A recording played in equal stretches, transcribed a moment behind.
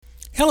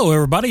Hello,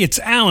 everybody. It's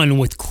Alan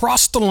with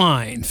Cross the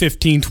Line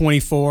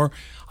 1524.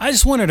 I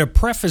just wanted to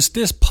preface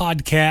this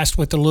podcast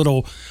with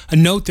a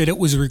note that it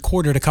was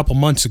recorded a couple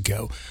months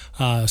ago.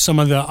 Some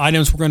of the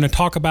items we're going to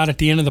talk about at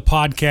the end of the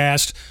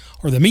podcast,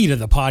 or the meat of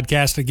the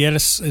podcast, to get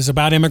us, is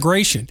about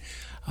immigration.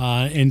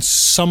 And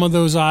some of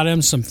those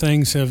items, some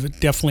things have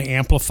definitely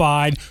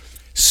amplified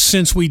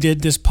since we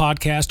did this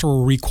podcast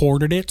or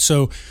recorded it.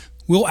 So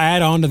we'll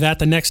add on to that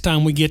the next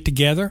time we get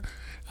together.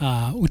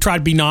 We try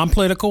to be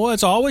non-political,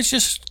 as always,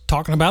 just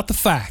talking about the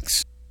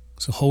facts.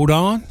 So hold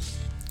on,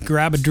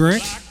 grab a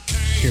drink.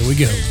 Here we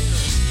go.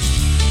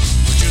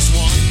 Just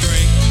one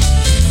drink.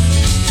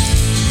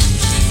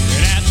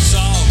 That's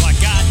all I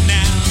got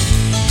now,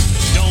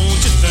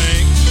 don't you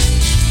think?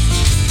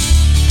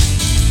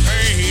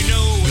 Hey,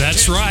 no,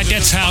 That's right.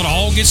 That's how it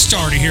all gets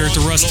started here at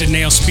the Rusted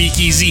Nail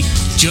Speakeasy.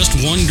 Just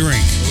one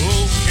drink.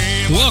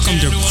 Welcome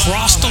to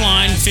Cross the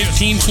Line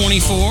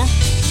 1524.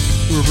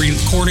 We're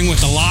recording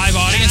with a live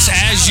audience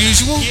as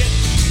usual.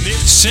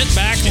 Sit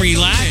back,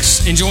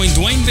 relax, and join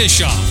Dwayne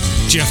Bischoff,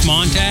 Jeff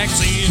Montag,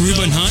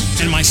 Reuben Hunt,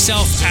 and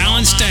myself,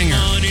 Alan Stenger,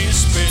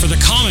 for the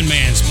Common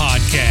Man's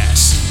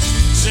Podcast.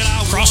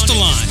 Cross the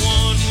Line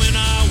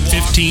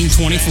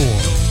 1524.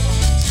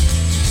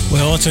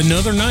 Well, it's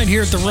another night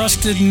here at the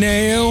Rusted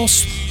Nail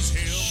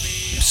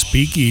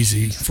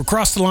Speakeasy. For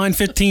Cross the Line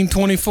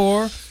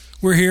 1524,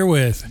 we're here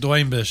with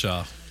Dwayne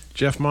Bischoff,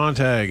 Jeff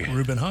Montag,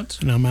 Reuben Hunt,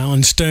 and I'm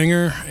Alan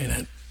Stenger.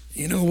 And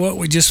you know what?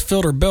 We just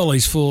filled our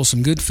bellies full of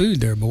some good food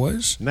there,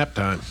 boys. nap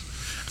time.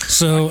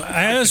 So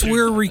as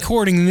we're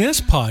recording this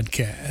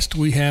podcast,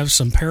 we have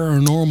some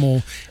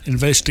paranormal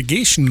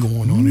investigation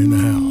going on in the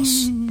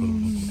house.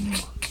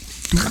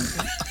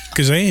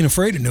 Because they ain't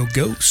afraid of no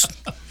ghosts.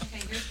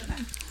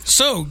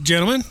 So,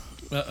 gentlemen,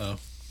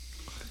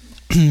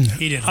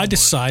 I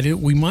decided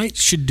we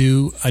should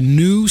do a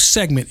new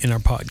segment in our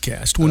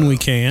podcast when we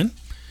can,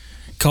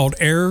 called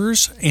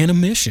Errors and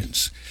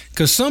Omissions.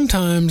 Because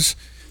sometimes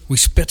we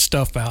spit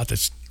stuff out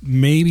that's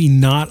maybe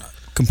not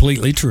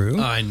completely true.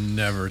 I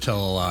never tell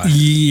a lie.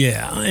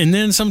 Yeah, and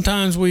then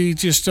sometimes we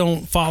just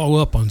don't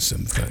follow up on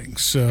some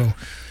things. So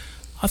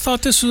I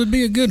thought this would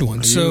be a good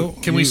one.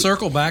 Can we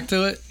circle back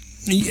to it?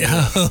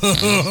 Yeah.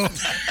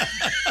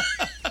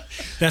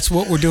 That's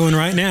what we're doing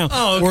right now.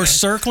 Oh, okay. We're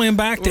circling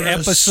back to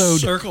episode.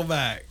 Circle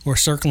back. We're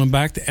circling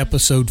back to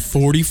episode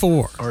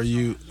 44. Are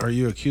you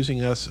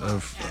accusing us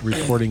of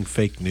reporting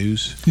fake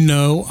news?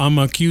 No, I'm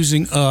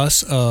accusing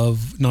us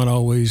of not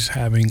always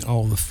having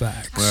all the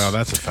facts. Well,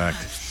 that's a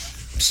fact.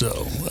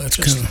 So that's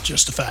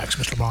just the facts,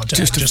 Mr. Montag.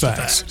 Just the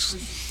facts.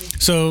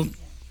 So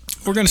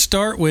we're going to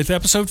start with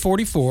episode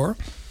 44.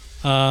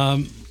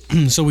 So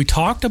we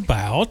talked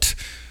about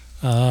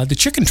the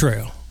chicken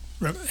trail,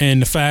 Right.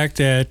 and the fact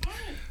that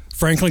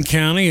Franklin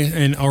County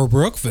and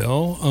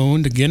Brookville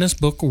owned the Guinness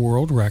Book of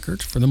World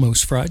Records for the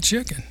most fried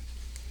chicken.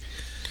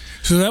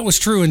 So that was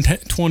true in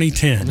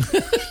 2010.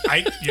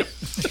 Yep.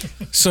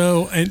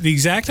 So the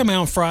exact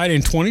amount fried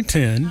in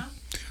 2010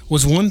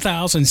 was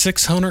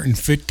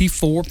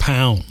 1,654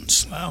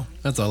 pounds. Wow.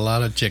 That's a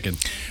lot of chicken.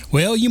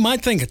 Well, you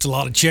might think it's a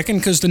lot of chicken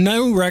because the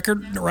new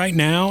record right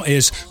now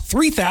is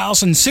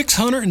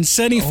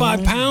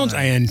 3,675 pounds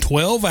and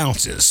 12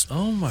 ounces.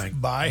 Oh, my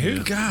By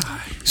who? God.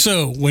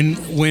 So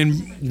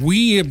when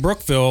we at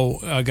Brookville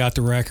got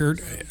the record,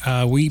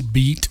 we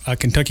beat a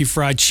Kentucky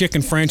Fried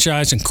Chicken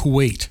franchise in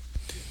Kuwait.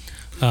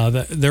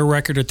 Their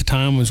record at the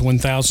time was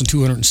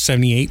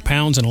 1,278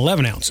 pounds and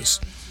 11 ounces.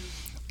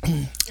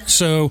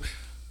 So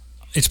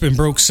it's been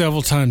broke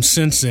several times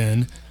since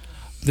then.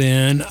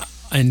 Then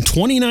in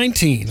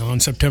 2019, on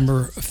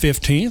September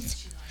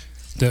 15th,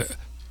 the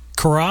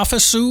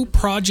Karafusu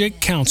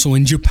Project Council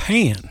in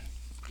Japan,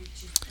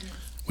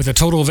 with a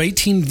total of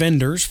 18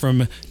 vendors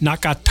from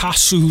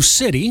Nakatasu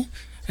City,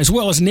 as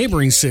well as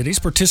neighboring cities,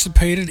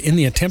 participated in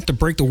the attempt to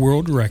break the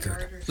world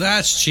record.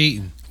 That's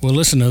cheating. Well,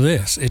 listen to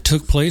this. It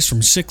took place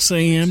from 6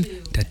 a.m.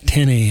 to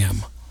 10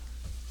 a.m.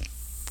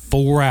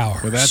 4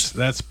 hours. Well,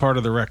 that's part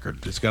of the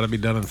record. It's got to be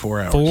done in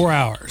 4 hours. 4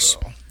 hours.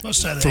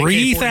 Must have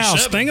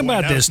 3,000. Think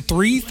about this.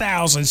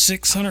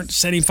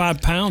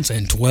 3,675 pounds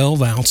and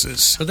 12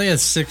 ounces. But they had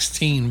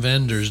 16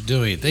 vendors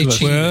doing it. They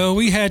cheated. Well,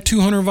 we had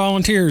 200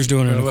 volunteers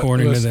doing it,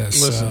 according to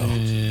this.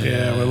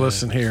 Listen,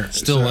 listen here.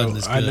 Still wasn't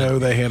as I good. know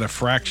they had a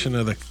fraction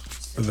of the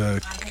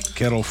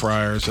kettle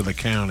fryers of the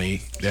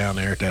county down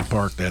there at that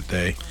park that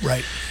day.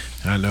 Right.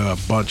 I know a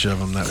bunch of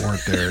them that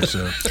weren't there.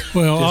 So,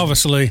 Well,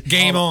 obviously,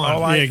 Game on.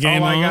 all I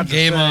got to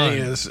Game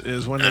say on.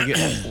 is when they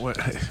get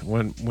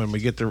when we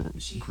get the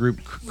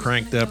group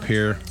cranked up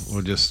here,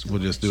 we'll just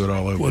do it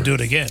all over. We'll do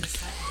it again.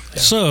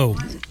 so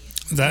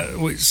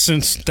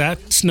since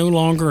that's no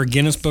longer a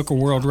Guinness Book of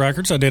World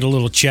Records, I did a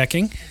little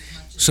checking.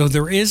 So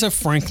there is a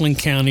Franklin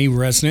County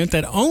resident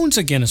that owns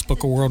a Guinness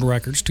Book of World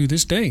Records to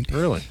this day.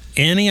 Really?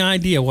 Any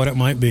idea what it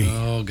might be?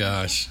 Oh,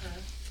 gosh.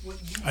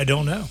 I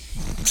don't know.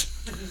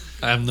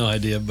 I have no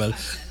idea, but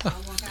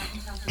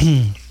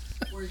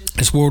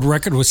This world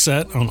record was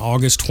set on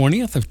August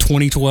 20th of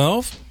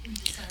 2012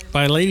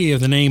 by a lady of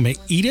the name of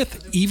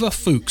Edith Eva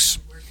Fuchs.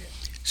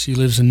 She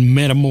lives in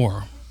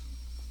Metamora.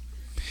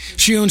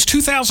 She owns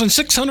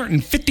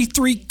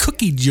 2,653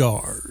 cookie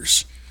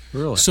jars.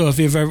 Really? So if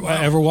you've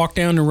ever walked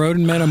down the road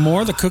and met a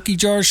Moore, the cookie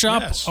jar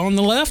shop Yes. on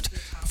the left,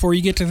 before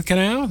you get to the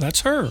canal, that's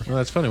her. Well,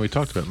 that's funny. We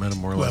talked about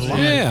Metamore Well, last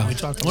Yeah. We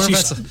talked I wonder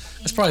if about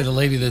that's probably the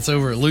lady that's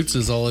over at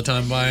Lutz's all the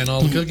time buying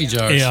all the cookie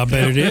jars. Yeah, I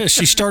bet it is.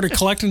 She started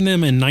collecting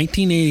them in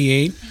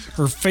 1988.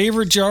 Her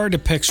favorite jar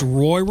depicts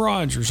Roy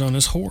Rogers on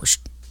his horse.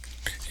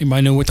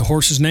 Anybody know what the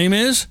horse's name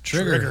is?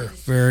 Trigger.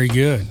 Very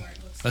good.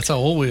 That's how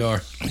old we are.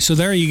 So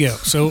there you go.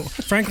 So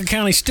Franklin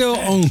County still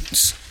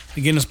owns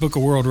the Guinness Book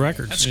of World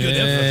Records. That's good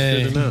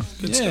Yay. info. Good to know.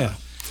 Good Yeah. stuff.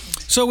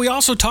 So we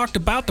also talked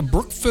about the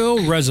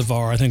Brookville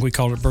Reservoir. I think we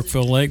called it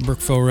Brookville Lake,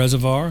 Brookville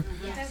Reservoir.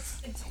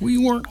 We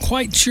weren't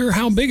quite sure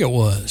how big it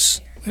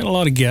was. We had a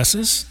lot of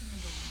guesses.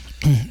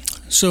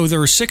 So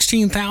there are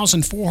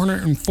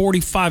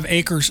 16,445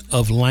 acres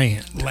of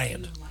land.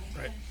 Land.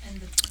 Right.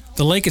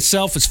 The lake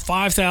itself is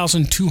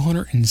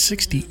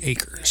 5,260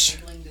 acres.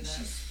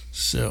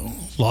 So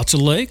lots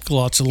of lake,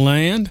 lots of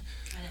land.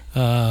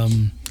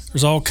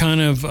 There's all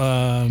kind of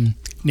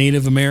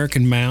Native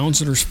American mounds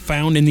that are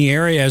found in the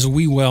area, as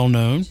we well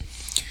know.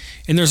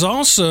 And there's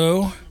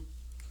also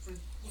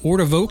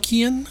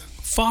Ordovician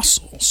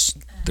fossils.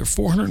 They're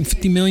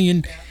 450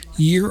 million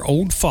year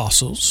old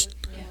fossils.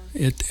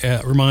 It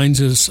reminds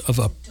us of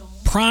a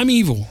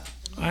primeval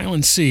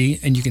island sea,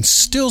 and you can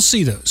still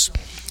see those.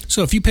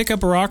 So if you pick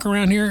up a rock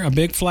around here, a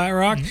big flat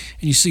rock, and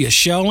you see a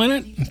shell in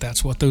it,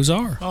 that's what those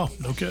are. Oh,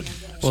 no good.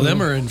 Well,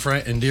 them are in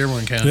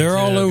Dearborn County. They're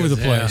all too, over the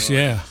 'cause, place.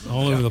 Yeah,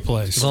 all over the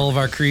place. 'cause all of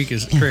our creek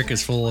is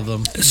full of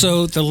them.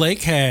 So the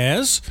lake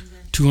has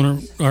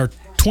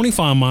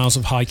 25 miles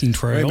of hiking Wait a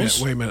trails. minute.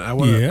 Wait a minute. I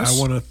want to. Yes. I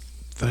want to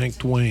thank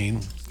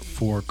Dwayne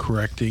for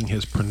correcting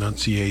his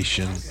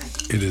pronunciation.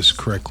 It is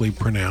correctly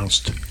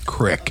pronounced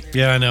crick.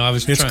 Yeah, I know. I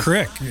was It's trying,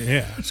 correct.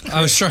 Yeah.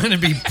 I was trying to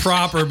be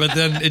proper, but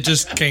then it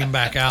just came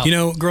back out. You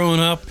know,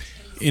 growing up,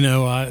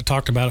 I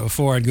talked about it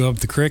before. I'd go up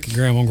the creek at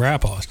Grandma and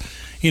Grandpa's.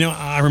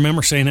 I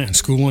remember saying that in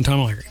school one time.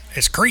 I'm like,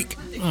 it's creek.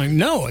 I'm like,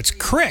 no, it's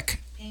crick.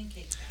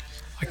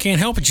 I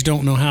can't help it. You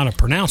don't know how to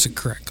pronounce it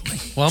correctly.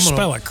 well,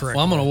 Spell it correctly.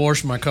 Well, I'm going to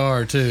wash my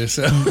car too,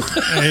 so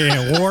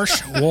Yeah,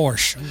 wash.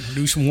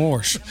 Do some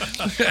wash.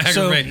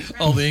 aggravate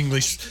all the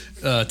English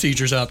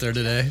teachers out there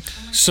today.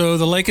 So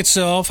the lake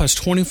itself has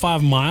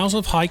 25 miles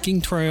of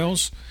hiking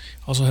trails.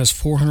 Also has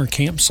 400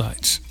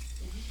 campsites.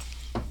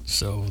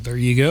 So there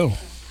you go.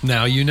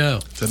 Now you know.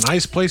 It's a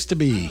nice place to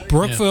be.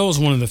 Brookville is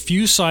one of the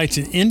few sites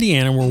in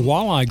Indiana where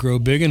walleye grow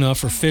big enough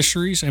for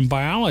fisheries and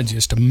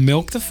biologists to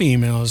milk the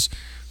females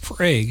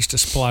for eggs to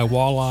supply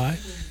walleye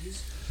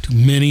to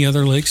many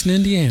other lakes in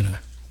Indiana.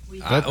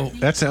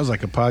 That sounds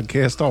like a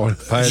podcast all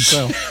by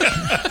itself.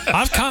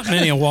 I've caught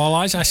many a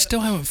walleyes. I still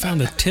haven't found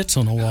the tits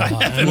on a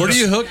walleye. Where do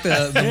you hook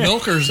the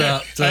milkers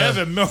up? I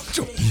haven't milked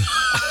them.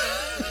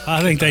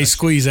 I think they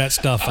squeeze that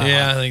stuff out.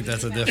 Yeah, I think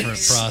that's a different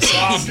process.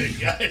 Stop it,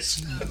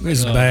 guys. This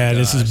is bad.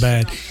 This is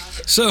bad.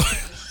 So,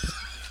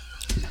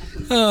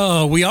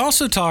 we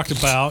also talked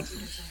about.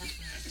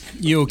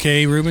 You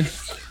okay, Ruben?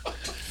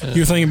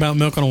 You were thinking about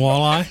milking a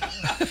walleye?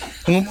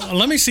 Well,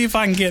 let me see if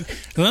I can get.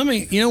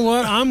 You know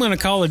what? I'm going to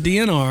call a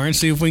DNR and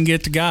see if we can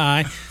get the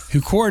guy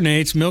who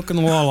coordinates milking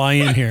the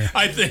walleye in here.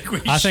 I think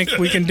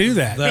we can do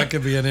that. That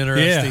could be an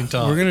interesting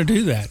talk. We're going to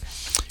do that.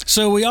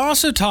 So we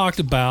also talked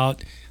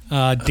about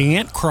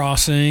Dant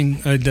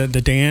Crossing,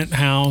 the Dant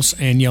House,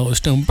 and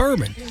Yellowstone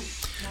Bourbon.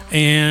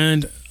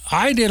 And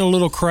I did a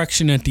little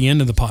correction at the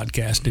end of the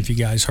podcast, if you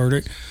guys heard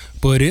it,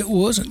 but it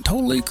wasn't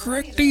totally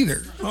correct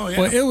either. Oh, yeah.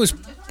 Well, it was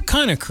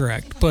kind of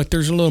correct, but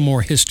there's a little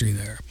more history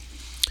there.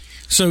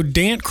 So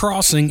Dant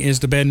Crossing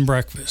is the bed and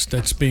breakfast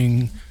that's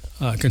being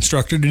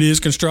constructed. It is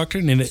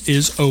constructed, and it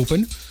is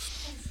open.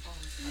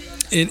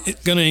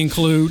 It's going to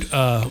include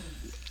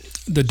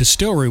the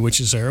distillery, which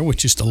is there,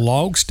 which is the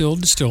Log Still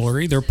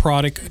Distillery. Their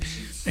product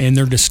and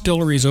their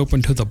distillery is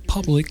open to the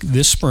public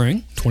this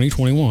spring,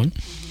 2021.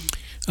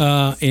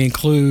 It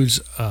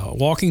includes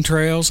walking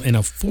trails and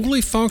a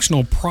fully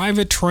functional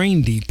private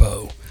train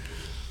depot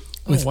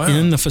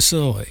within the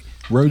facility.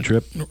 Road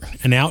trip.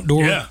 An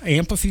outdoor Yeah.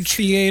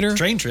 amphitheater,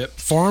 Train trip.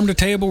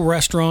 farm-to-table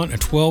restaurant, a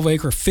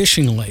 12-acre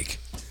fishing lake.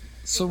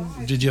 So,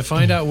 did you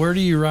find out where do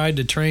you ride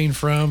the train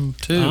from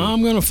to?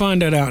 I'm going to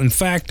find that out. In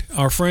fact,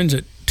 our friends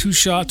at Two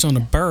Shots on a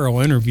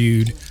Barrel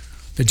interviewed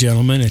the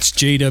gentleman. It's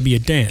J.W.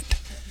 Dant,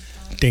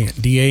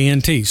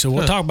 D-A-N-T. So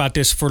we'll talk about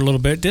this for a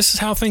little bit. This is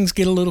how things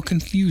get a little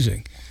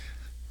confusing.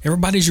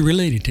 Everybody's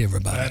related to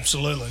everybody.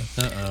 Absolutely.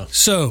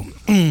 So,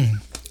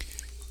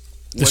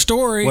 the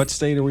story... What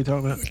state are we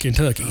talking about?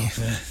 Kentucky.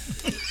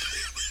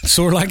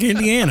 Sort of like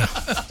Indiana,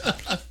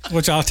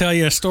 which I'll tell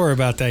you a story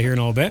about that here in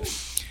a little bit.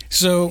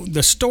 So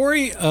the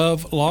story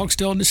of Log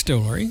Still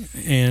Distillery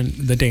and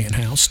the Dant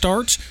House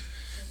starts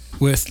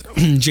with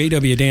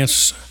J.W.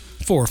 Dant's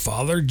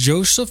forefather,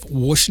 Joseph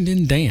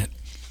Washington Dant.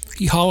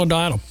 He hollowed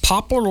out a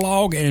poplar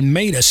log and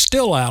made a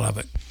still out of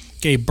it.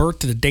 Gave birth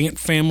to the Dant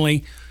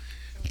family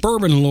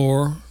bourbon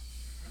lore,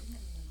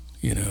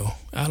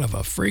 out of a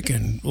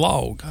freaking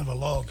log. Out of a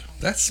log.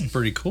 That's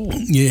pretty cool.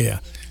 Yeah.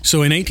 So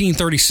in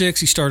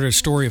 1836, he started a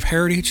story of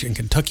heritage and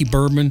Kentucky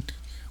bourbon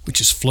which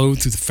has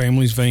flowed through the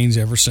family's veins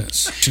ever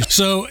since.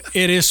 So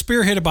it is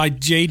spearheaded by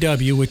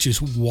JW, which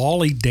is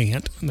Wally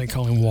Dant. They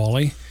call him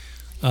Wally.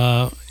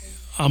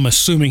 I'm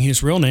assuming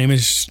his real name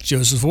is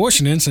Joseph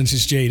Washington since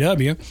it's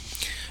JW.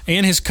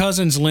 And his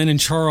cousins Lynn and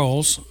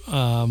Charles.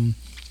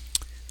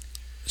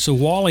 So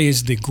Wally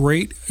is the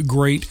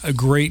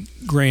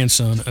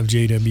great-great-great-grandson of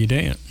J.W.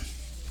 Dant.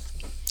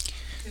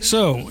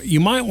 So you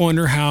might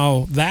wonder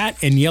how that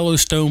and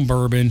Yellowstone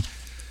Bourbon,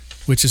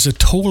 which is a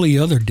totally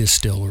other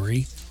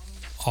distillery,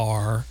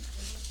 are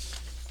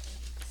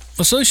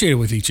associated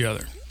with each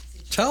other.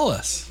 Tell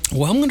us.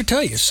 Well, I'm going to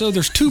tell you. So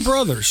there's two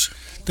brothers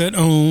that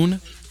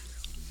own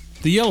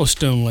the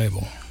Yellowstone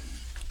label.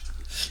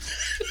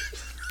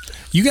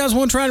 You guys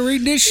want to try to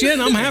read this shit?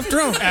 I'm half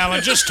drunk.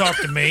 Alan, just talk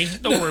to me.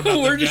 Don't worry about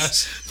We're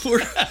that,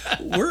 guys.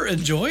 we're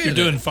enjoying You're it.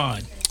 doing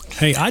fine.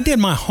 Hey, I did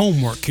my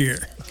homework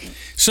here.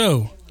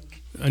 So,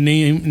 a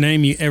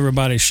name you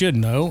everybody should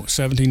know,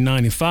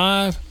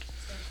 1795. A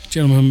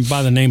gentleman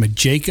by the name of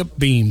Jacob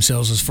Beam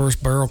sells his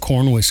first barrel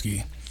corn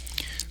whiskey.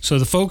 So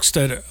the folks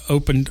that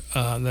opened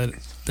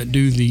that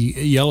do the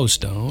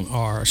Yellowstone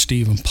are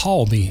Steve and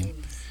Paul Beam.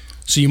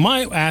 So you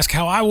might ask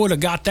how I would have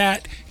got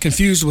that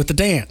confused with the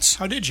dance.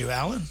 How did you,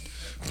 Alan?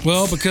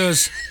 Well,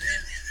 because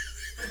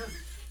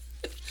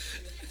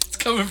It's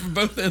coming from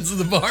both ends of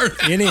the bar.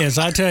 it is,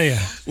 I tell you.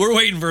 We're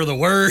waiting for the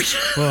word.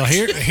 Well,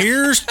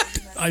 here's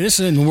this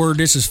isn't word,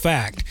 this is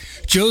fact.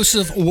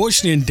 Joseph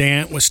Washington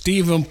Dant was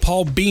Stephen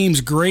Paul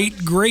Beam's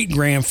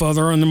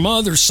great-great-grandfather on the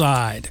mother's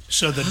side.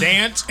 So the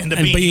dance and the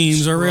And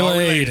Beams are all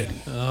related.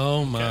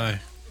 Oh, my.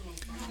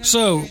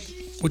 So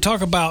we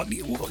talk about,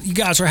 you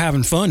guys are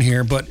having fun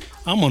here, but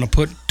I'm going to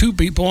put two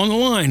people on the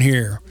line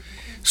here.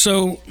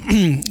 So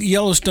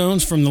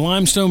Yellowstone's from the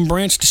Limestone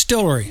Branch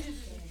Distillery.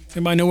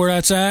 Anybody know where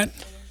that's at?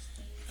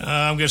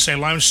 I'm going to say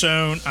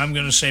Limestone. I'm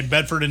going to say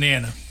Bedford,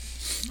 Indiana.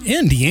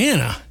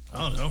 Indiana.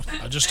 I don't know.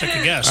 I just took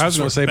a guess. I was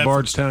going to say Bedford-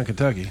 Bardstown,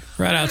 Kentucky.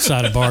 Right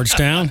outside of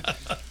Bardstown.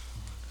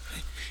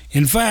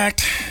 In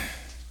fact,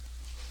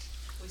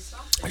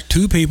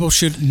 two people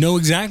should know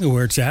exactly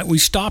where it's at. We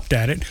stopped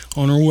at it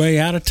on our way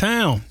out of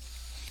town.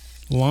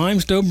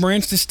 Limestone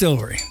Branch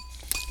Distillery.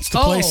 It's the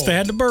place that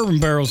had the bourbon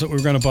barrels that we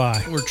were going to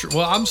buy.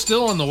 Well, I'm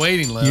still on the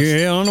waiting list.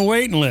 Yeah, on the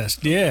waiting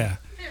list. Yeah.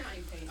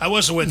 I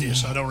wasn't with you,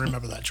 so I don't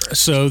remember that trip.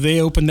 So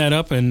they opened that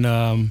up in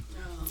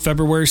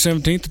February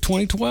 17th of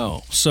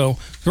 2012. So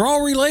they're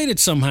all related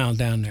somehow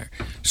down there.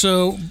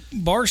 So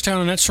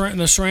Bardstown and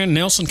the surrounding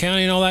Nelson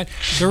County and all that,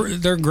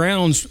 their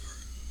ground's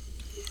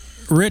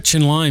rich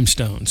in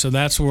limestone. So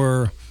that's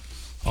where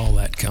all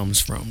that comes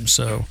from.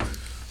 So,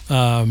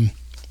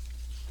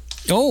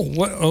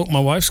 my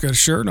wife's got a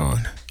shirt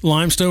on.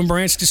 Limestone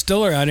Branch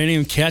Distillery. I didn't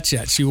even catch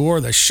that. She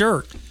wore the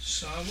shirt.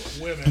 Some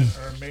women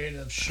are made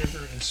of sugar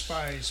and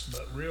spice,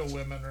 but real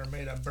women are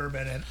made of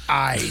bourbon and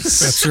ice.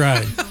 That's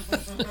right.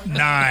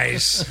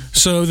 Nice.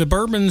 So the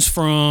bourbons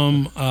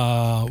from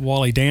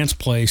Wally Dant's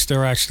place,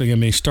 they're actually going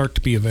to start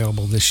to be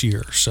available this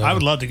year. So I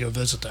would love to go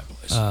visit that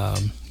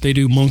place. they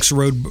do Monk's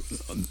Road.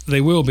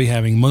 They will be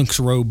having Monk's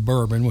Road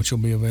bourbon, which will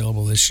be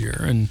available this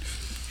year,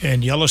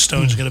 and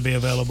Yellowstone's going to be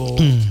available.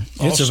 It's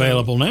also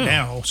available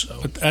now. So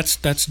but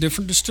that's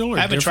different distillery.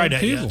 I haven't tried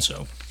that people. yet.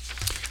 So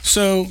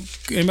So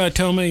anybody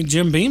tell me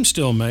Jim Beam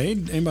still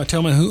made? Anybody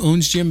tell me who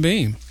owns Jim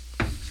Beam?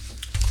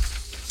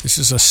 This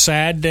is a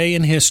sad day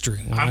in history.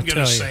 when I I'm going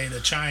tell to you. say the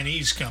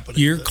Chinese company.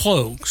 You're but-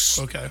 close.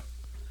 Okay.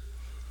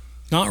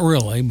 Not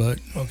really, but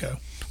Okay.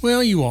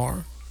 well, you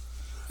are.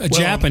 A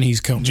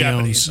Japanese company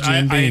Japanese. owns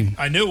Jim Beam.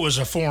 I knew it was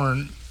a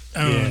foreign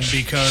owned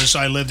because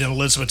I lived in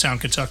Elizabethtown,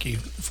 Kentucky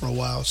for a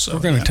while. So we're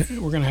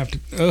gonna have to.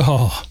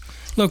 Oh,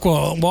 look!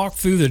 Well, walk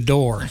through the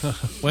door.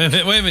 Wait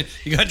a minute.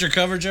 You got your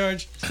cover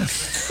charge?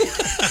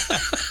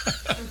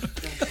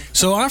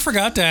 So I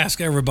forgot to ask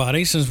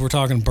everybody, since we're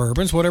talking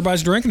bourbons, what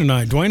everybody's drinking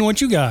tonight. Dwayne,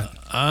 what you got?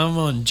 I'm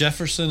on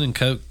Jefferson and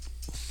Coke.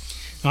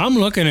 I'm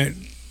looking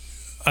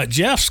at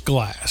Jeff's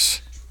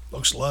glass.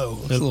 looks low.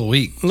 It's a little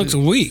weak. Looks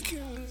weak.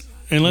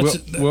 And let's.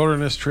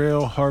 Wilderness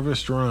Trail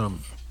Harvest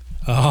Rum.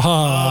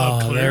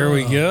 Oh, there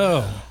we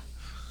go.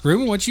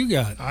 Ruben, what you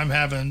got? I'm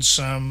having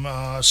some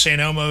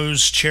St.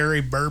 Elmo's cherry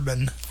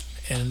bourbon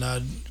and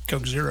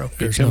Coke Zero.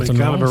 There's Kind nothing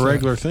wrong of a with that.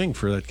 regular thing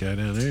for that guy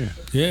down there.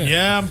 Yeah.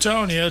 Yeah, I'm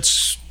telling you,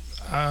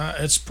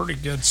 it's pretty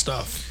good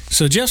stuff.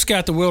 So Jeff's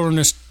got the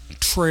Wilderness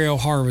Trail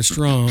Harvest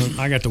Rum.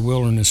 I got the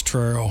Wilderness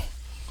Trail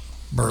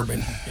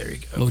Bourbon. There you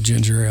go. Little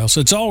ginger ale. So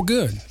it's all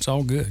good. It's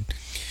all good.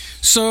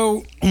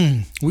 So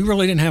we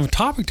really didn't have a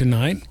topic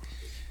tonight,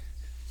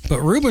 but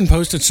Ruben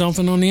posted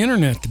something on the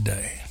internet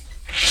today.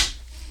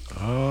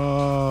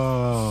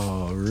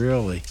 Oh,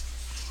 really?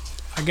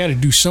 I got to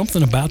do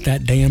something about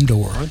that damn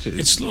door.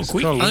 It's a little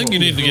quick. I think you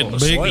need to get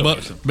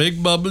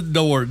big Bubba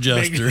door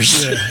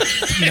adjusters.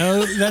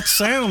 No, that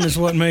sound is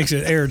what makes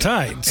it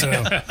airtight. So,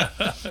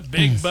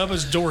 Big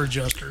Bubba's door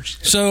adjusters.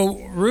 so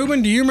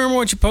Ruben, do you remember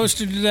what you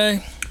posted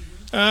today?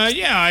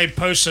 Yeah, I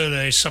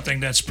posted something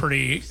that's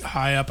pretty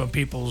high up in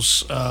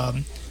people's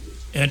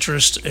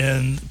interest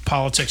in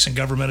politics and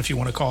government, if you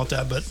want to call it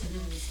that, but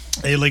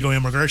illegal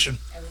immigration.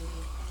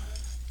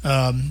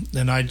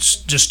 And I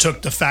just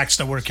took the facts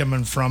that were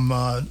coming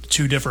from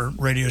 2 different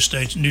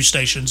news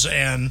stations,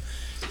 and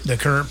the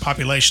current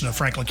population of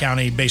Franklin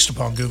County based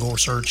upon Google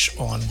search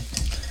on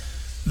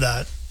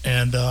that.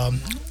 And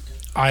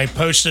I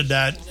posted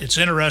that it's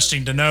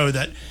interesting to know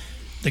that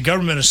the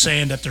government is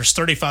saying that there's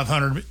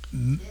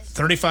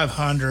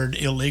 3,500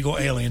 illegal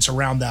aliens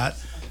around that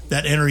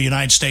enter the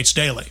United States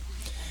daily.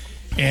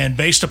 And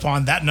based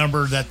upon that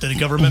number that the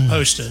government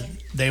posted,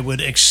 they would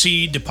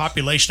exceed the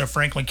population of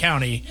Franklin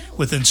County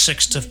within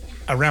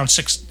around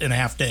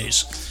 6.5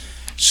 days.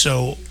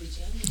 So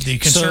the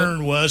concern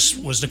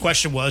the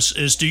question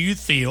was, do you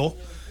feel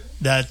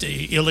that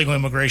the illegal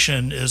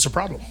immigration is a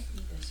problem?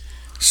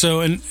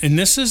 So, and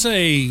this is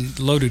a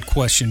loaded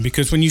question,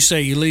 because when you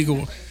say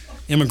illegal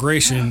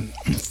immigration,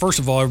 first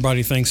of all,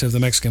 everybody thinks of the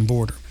Mexican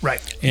border.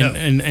 Right.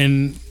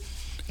 And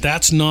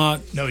that's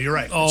not you're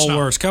right. all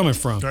where it's coming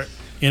from. Right.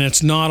 And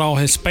it's not all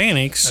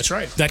Hispanics That's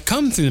right. that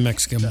come through the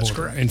Mexican border.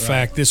 Correct. In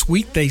fact, this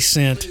week they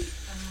sent,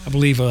 I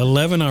believe,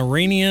 11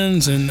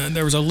 Iranians, and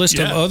there was a list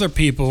of other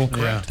people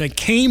that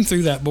came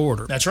through that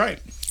border. That's right.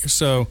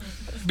 So,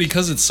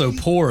 Because it's so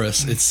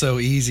porous, it's so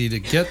easy to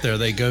get there.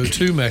 They go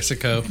to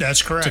Mexico.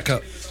 That's correct.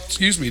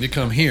 To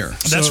come here.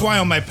 That's why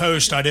on my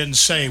post I didn't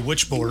say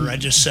which border. I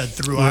just said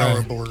through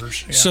our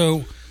borders. Yeah.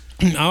 So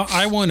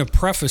I want to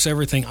preface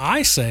everything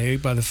I say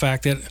by the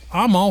fact that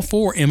I'm all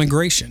for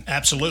immigration.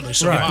 Absolutely.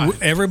 So am I.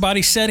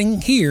 Everybody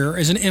sitting here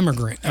is an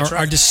immigrant or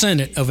a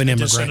descendant of an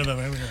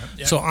immigrant.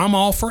 Yeah. So I'm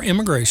all for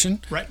immigration.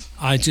 Right.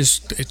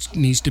 It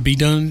needs to be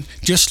done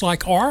just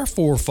like our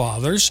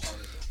forefathers.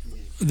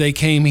 They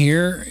came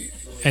here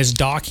as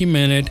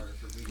documented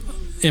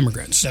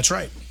immigrants. That's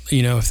right.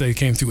 You know, if they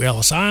came through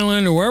Ellis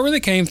Island or wherever they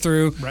came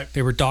through,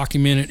 they were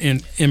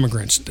documented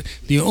immigrants.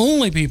 The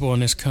only people in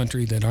this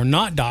country that are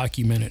not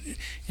documented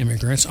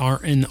immigrants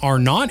are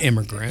not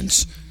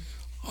immigrants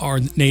are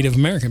Native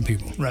American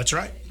people. That's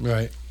right.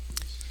 Right.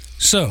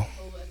 So,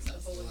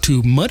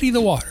 to muddy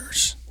the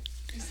waters,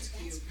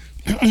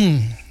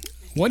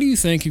 what do you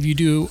think if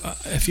you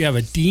have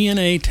a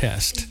DNA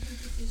test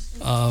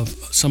of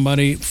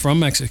somebody from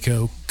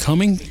Mexico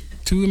coming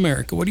to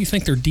America? What do you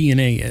think their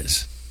DNA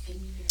is?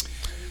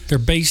 Their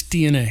base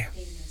DNA.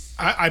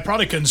 I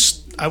probably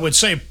couldn't. I would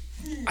say,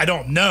 I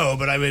don't know,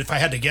 but if I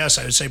had to guess,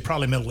 I would say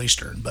probably Middle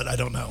Eastern, but I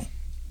don't know.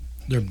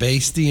 Their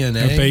base DNA?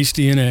 Their base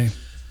DNA.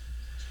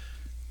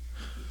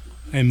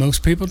 And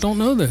most people don't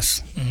know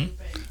this.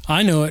 Mm-hmm.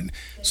 I know it.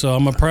 So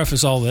I'm going to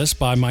preface all this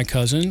by my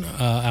cousin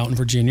out in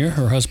Virginia.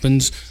 Her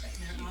husband's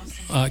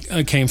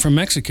came from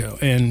Mexico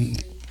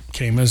and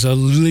came as a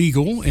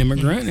legal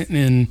immigrant.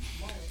 And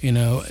you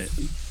know,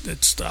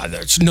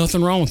 there's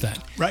nothing wrong with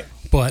that. Right.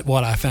 But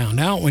what I found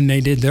out when they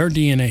did their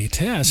DNA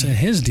test and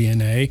his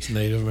DNA,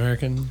 Native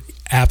American?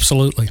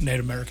 Absolutely.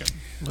 Native American.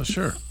 Well,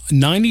 sure.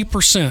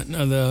 90%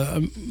 of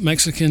the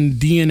Mexican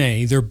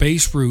DNA, their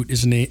base root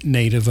is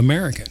Native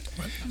American.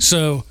 Right.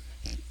 So,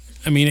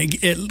 I mean,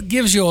 it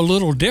gives you a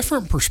little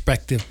different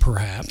perspective,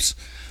 perhaps.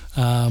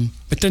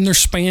 But then there's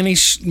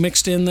Spanish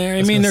mixed in there.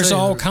 I mean, there's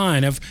all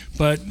kind of,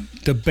 but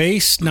the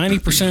base,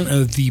 90%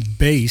 of the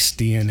base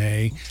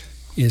DNA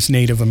is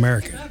Native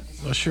American.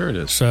 Well, sure it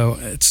is. So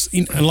it's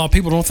a lot of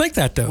people don't think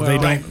that though. Well, they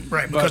don't.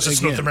 Right, because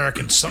it's North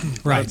American something.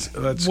 Right.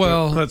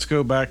 Let's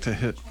go back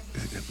to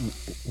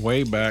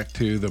way back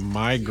to the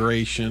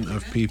migration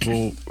of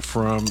people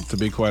from, to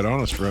be quite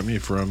honest, from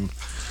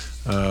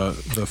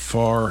the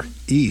far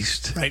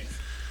east, right?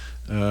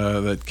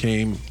 That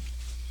came,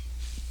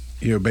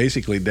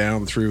 basically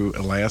down through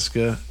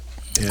Alaska,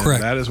 and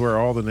Correct. That is where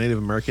all the Native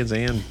Americans,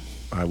 and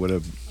I would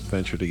have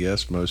ventured to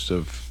guess most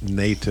of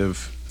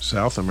native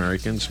South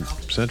Americans,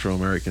 Central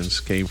Americans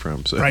came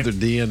from. So their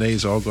DNA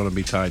is all going to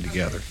be tied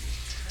together.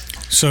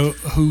 So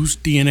whose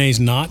DNA is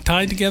not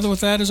tied together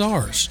with that is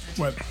ours.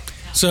 Right.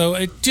 So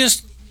it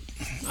just,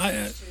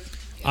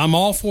 I'm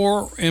all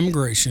for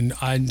immigration.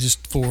 I'm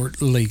just for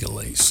it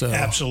legally. So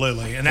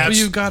absolutely, and that's,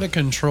 you've got to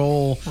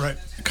control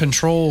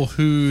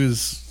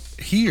who's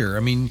here. I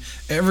mean,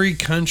 every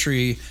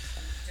country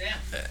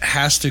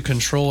has to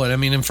control it. I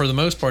mean, and for the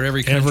most part,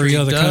 every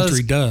other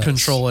country does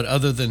control it,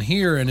 other than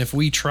here. And if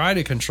we try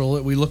to control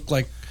it, we look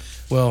like,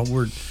 well,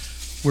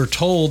 we're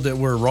told that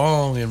we're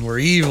wrong and we're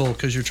evil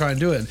because you're trying to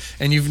do it.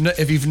 And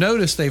if you've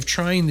noticed, they've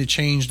trying to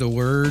change the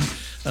word.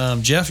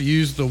 Jeff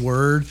used the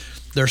word.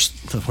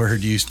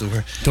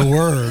 The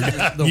word.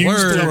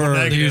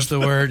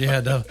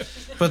 Yeah.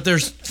 But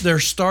they're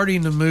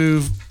starting to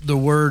move the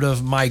word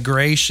of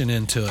migration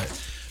into it,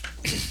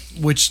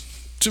 which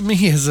to me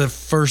is a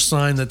first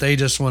sign that they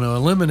just want to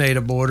eliminate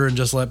a border and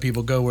just let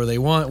people go where they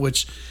want.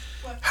 Which,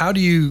 how do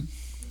you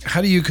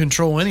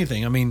control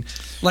anything? I mean,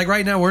 like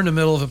right now we're in the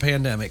middle of a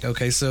pandemic.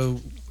 Okay,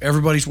 so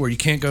everybody's worried. You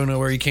can't go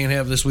nowhere. You can't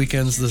have this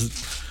weekend's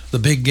the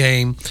big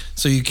game.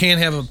 So you can't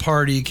have a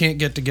party. You can't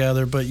get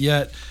together. But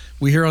yet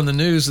we hear on the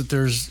news that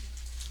there's,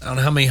 I don't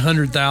know how many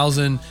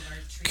 100,000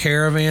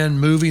 caravan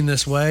moving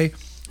this way.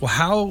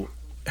 Well,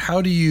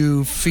 how do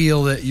you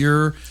feel that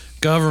your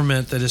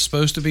government that is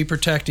supposed to be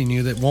protecting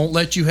you, that won't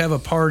let you have a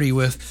party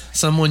with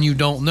someone you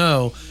don't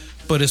know,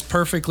 but is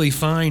perfectly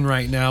fine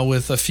right now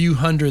with a few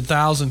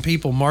 100,000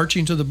 people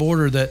marching to the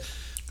border that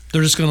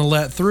they're just going to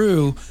let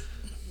through,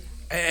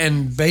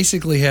 and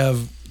basically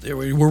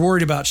we're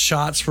worried about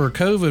shots for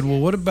COVID. Well,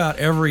 what about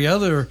every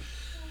other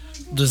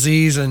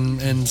disease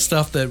and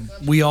stuff that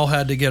we all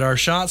had to get our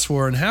shots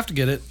for and have to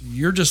get it?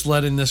 You're just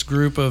letting this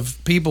group of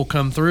people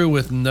come through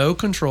with no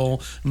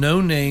control,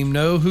 no name,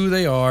 know who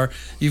they are.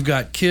 You've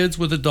got kids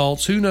with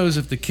adults. Who knows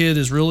if the kid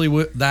is really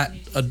that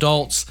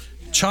adult's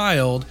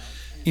child,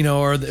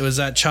 or was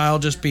that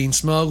child just being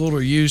smuggled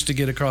or used to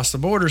get across the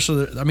border?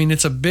 So that,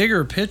 it's a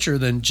bigger picture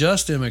than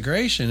just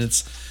immigration.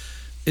 It's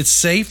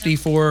safety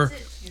for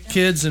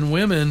kids and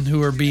women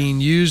who are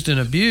being used and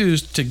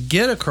abused to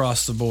get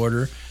across the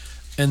border.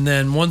 And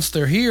then once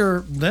they're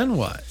here, then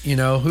what?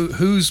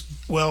 Who's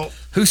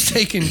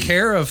taking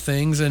care of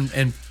things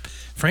and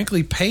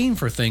frankly paying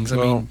for things?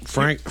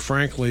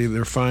 Frankly,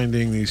 they're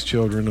finding these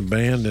children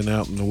abandoned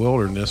out in the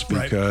wilderness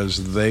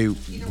because they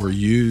were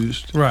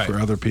used for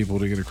other people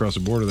to get across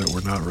the border that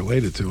were not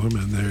related to them,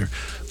 and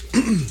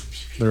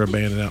they're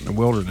abandoned out in the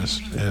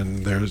wilderness.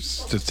 And there's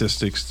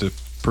statistics to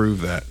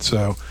prove that.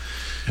 So,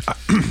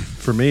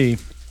 for me,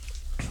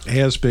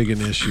 as big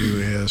an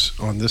issue as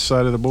on this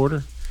side of the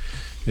border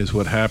is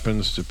what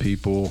happens to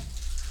people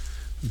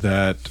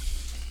that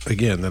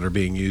are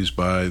being used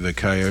by the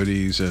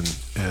coyotes and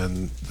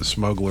the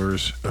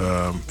smugglers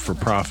for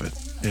profit.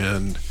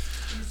 And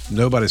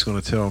nobody's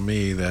going to tell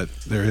me that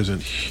there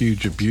isn't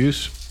huge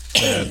abuse,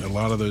 and a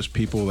lot of those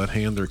people that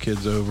hand their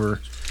kids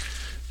over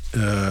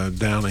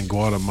down in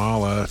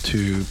Guatemala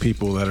to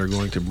people that are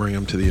going to bring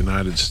them to the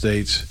United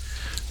States,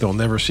 they'll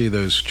never see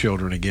those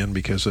children again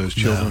because those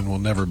children will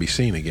never be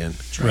seen again.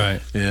 Right.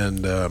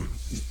 And I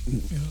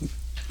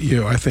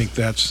think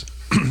that's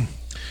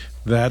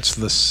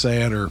the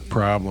sadder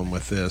problem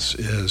with this,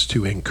 is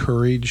to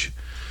encourage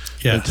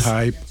the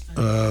type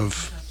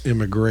of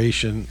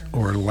immigration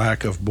or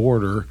lack of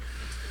border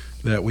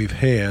that we've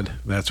had.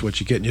 That's what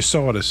you get. And you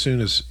saw it as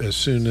soon as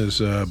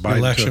Biden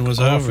election took was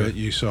off over. it.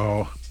 You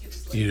saw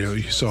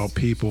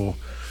people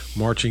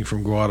marching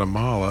from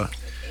Guatemala,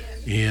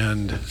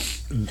 and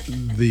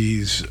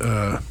these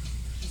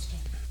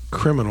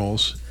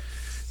criminals,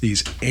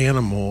 these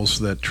animals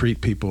that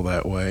treat people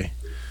that way,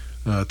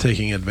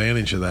 taking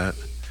advantage of that,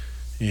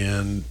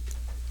 and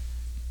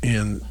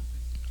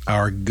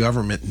our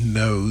government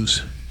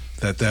knows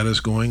that is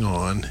going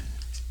on,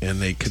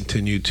 and they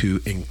continue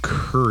to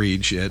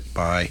encourage it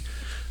by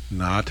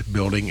not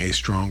building a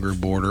stronger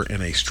border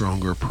and a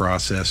stronger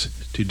process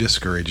to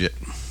discourage it.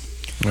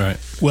 Right.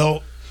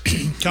 Well,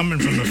 coming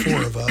from the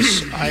four of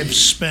us, I've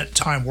spent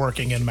time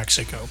working in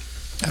Mexico.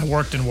 I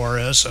worked in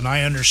Juarez, and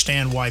I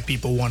understand why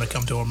people want to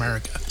come to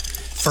America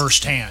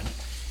firsthand.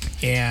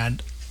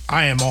 And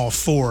I am all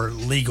for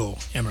legal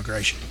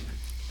immigration.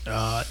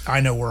 I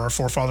know where our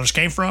forefathers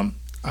came from.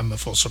 I'm a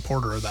full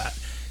supporter of that.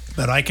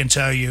 But I can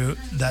tell you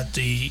that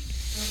the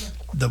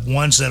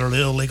ones that are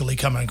illegally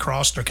coming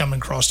across, they're coming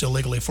across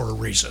illegally for a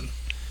reason.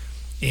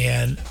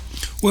 And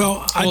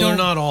they're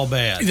not all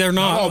bad. They're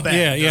not all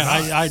bad.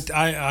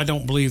 I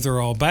don't believe they're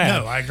all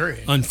bad. No, I agree.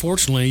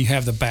 Unfortunately, you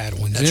have the bad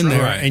ones That's in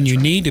there, right. and you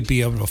need to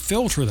be able to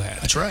filter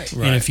that. That's right.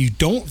 And if you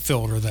don't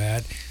filter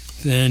that,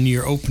 then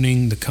you're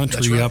opening the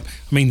country up.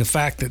 The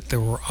fact that there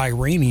were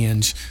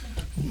Iranians,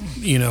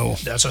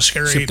 that's a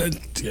scary.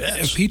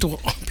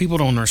 People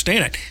don't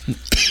understand it.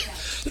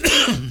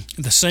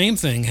 The same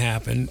thing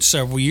happened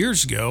several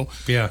years ago.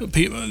 Yeah,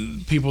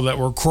 people that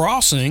were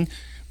crossing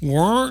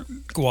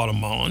weren't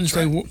Guatemalans.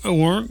 Right. They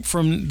weren't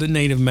from the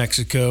native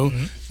Mexico.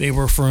 Mm-hmm. They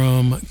were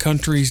from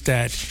countries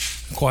that,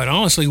 quite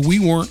honestly, we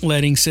weren't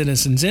letting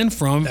citizens in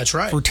from. That's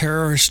right. For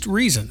terrorist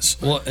reasons.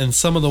 Well, and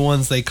some of the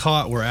ones they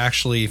caught were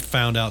actually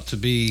found out to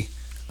be,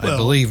 I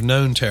believe,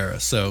 known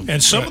terrorists. So,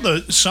 and some of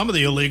the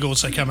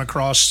illegals that come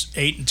across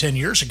 8 and 10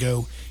 years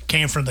ago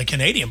came from the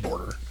Canadian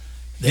border.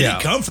 They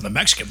didn't come from the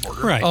Mexican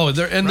border. Right. Oh,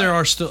 there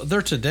are still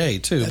there today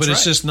too, That's but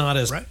it's right. just not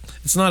as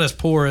it's not as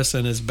porous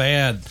and as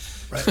bad.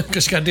 Right.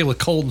 Because you got to deal with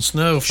cold and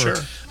snow for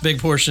a big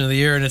portion of the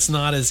year, and it's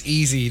not as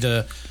easy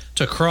to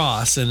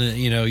cross. And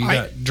you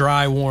got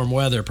dry, warm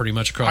weather pretty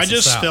much across. I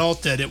just the south.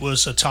 felt that it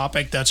was a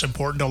topic that's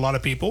important to a lot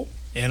of people,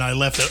 and I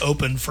left it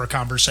open for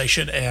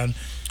conversation. And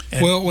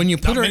when you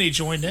put many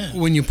joined in.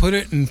 When you put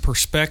it in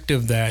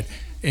perspective, that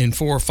in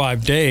 4 or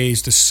 5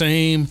 days, the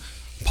same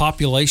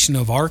population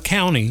of our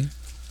county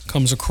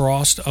comes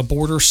across a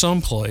border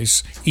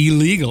someplace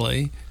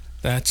illegally,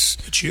 that's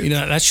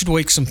that should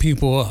wake some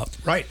people up.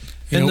 Right.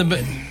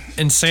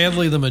 And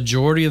sadly, the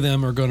majority of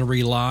them are going to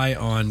rely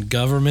on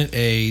government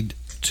aid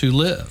to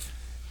live.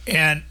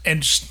 And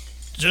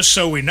just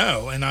so we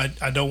know, and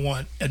I don't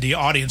want the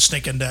audience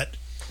thinking that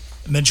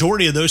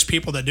majority of those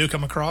people that do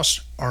come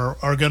across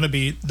are going to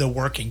be the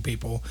working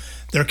people.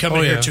 They're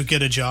coming here to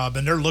get a job,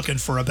 and they're looking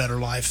for a better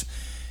life.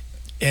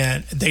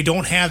 And they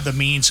don't have the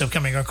means of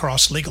coming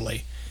across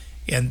legally.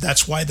 And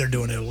that's why they're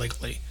doing it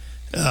illegally.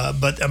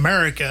 But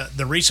America,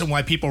 the reason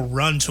why people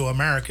run to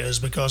America is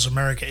because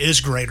America is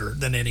greater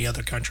than any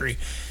other country,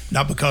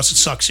 not because it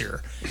sucks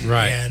here.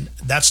 Right. And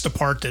that's the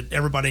part that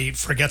everybody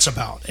forgets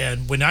about.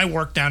 And when I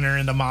worked down there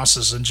in the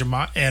Mazas in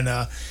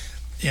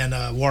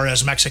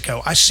Juarez,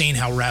 Mexico, I've seen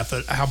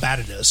how bad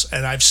it is.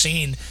 And I've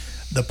seen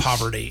the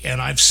poverty,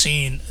 and I've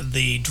seen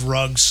the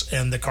drugs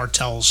and the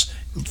cartels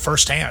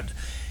firsthand.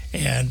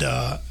 And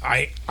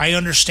I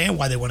understand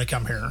why they want to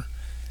come here.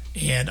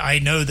 And I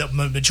know that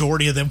the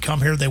majority of them come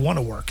here, they want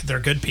to work.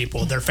 They're good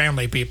people, they're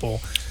family people,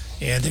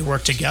 and they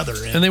work together.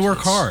 And they work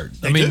hard.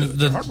 I mean,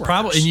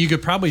 and you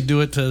could probably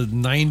do it to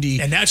 90.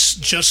 And that's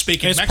just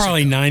speaking It's Mexico.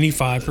 probably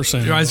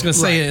 95%. I was going to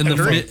say, in the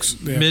Agreed.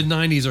 mid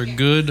 90s are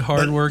good,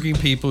 hardworking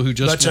people who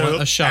just But want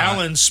to a shot.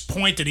 Alan's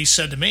point that he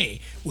said to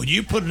me, when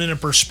you put it in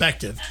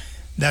perspective,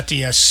 that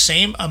the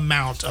same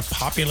amount of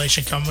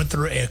population coming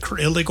through an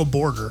illegal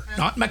border,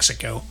 not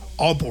Mexico,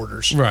 all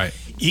borders, Right.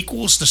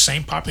 equals the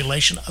same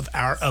population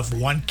of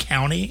one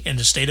county in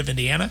the state of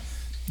Indiana,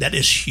 that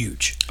is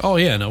huge. Oh,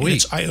 yeah. No,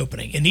 It's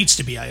eye-opening. It needs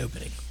to be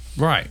eye-opening.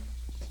 right.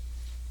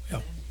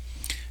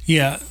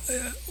 Yeah,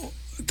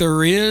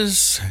 there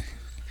is,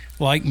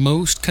 like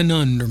most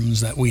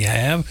conundrums that we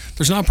have,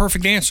 there's not a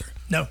perfect answer.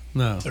 No,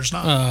 there's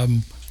not.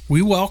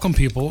 We welcome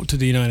people to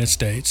the United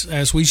States,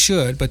 as we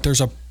should, but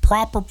there's a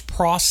proper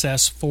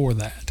process for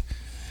that.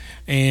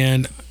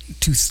 And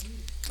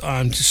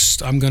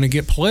I'm going to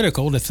get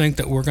political to think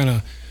that we're going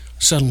to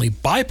suddenly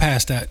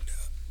bypass that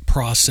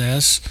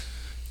process,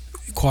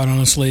 quite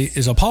honestly,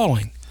 is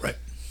appalling. Right.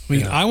 I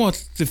mean, I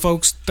want the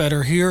folks that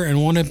are here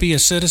and want to be a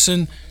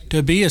citizen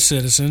to be a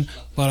citizen,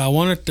 but I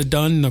want it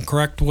done the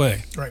correct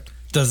way. Right.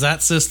 Does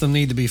that system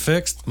need to be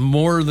fixed?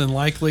 More than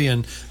likely,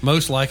 and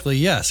most likely,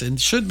 yes. It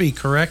should be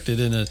corrected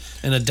and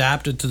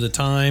adapted to the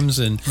times,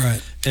 and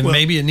Right.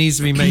 maybe it needs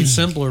to be made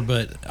simpler.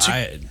 But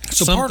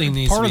So something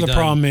needs to part be of the done.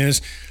 problem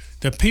is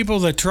the people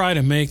that try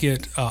to make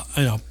it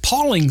an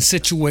appalling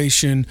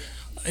situation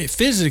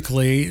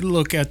physically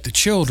look at the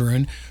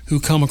children who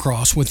come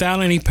across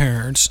without any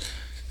parents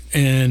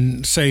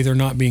and say they're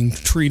not being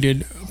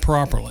treated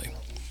properly.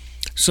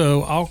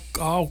 So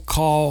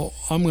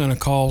I'm going to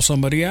call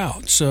somebody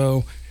out.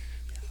 So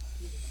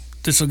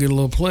this will get a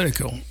little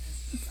political.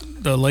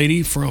 The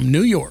lady from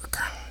New York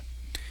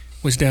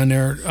was down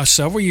there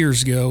several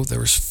years ago. There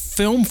was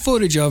film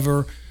footage of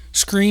her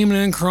screaming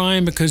and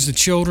crying because the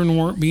children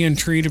weren't being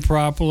treated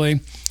properly.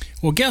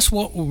 Well, guess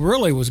what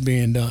really was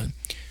being done?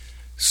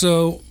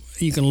 So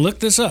you can look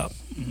this up.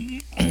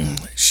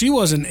 She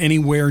wasn't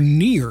anywhere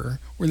near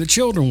where the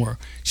children were.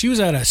 She was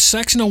at a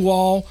section of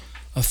wall,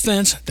 a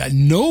fence that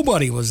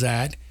nobody was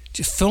at,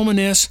 just filming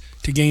this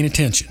to gain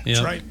attention. Yeah.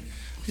 That's right.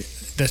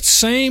 That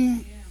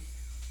same,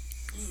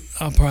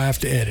 I'll probably have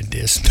to edit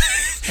this.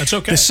 That's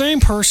okay. The same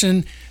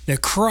person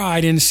that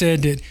cried and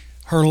said that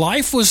her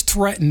life was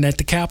threatened at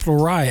the Capitol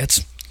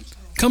riots,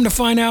 come to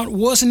find out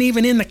wasn't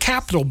even in the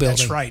Capitol building.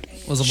 That's right.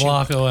 Was a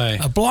block away.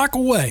 A block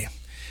away.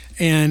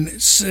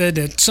 And said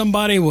that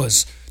somebody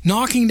was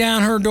knocking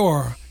down her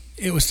door.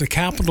 It was the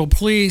Capitol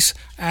Police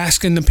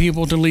asking the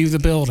people to leave the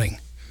building.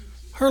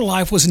 Her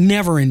life was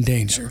never in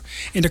danger.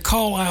 And to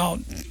call out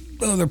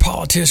other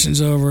politicians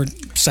over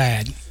it,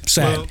 sad.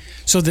 Well,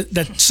 So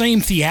that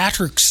same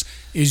theatrics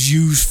is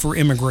used for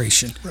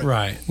immigration,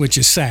 Right. which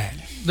is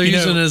sad. They're You know,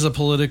 using it as a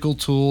political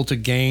tool to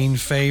gain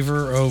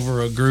favor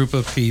over a group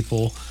of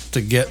people,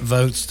 to get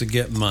votes, to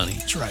get money.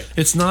 That's right.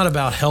 It's not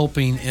about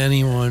helping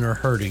anyone or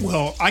hurting.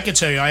 Well, I can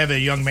tell you, I have a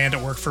young man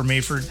that worked for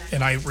me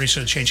and I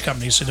recently changed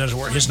companies. So it doesn't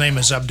work. His name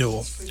is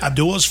Abdul.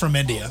 Abdul is from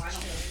India,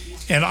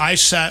 and I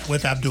sat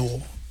with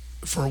Abdul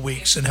for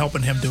weeks and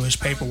helping him do his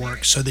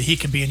paperwork so that he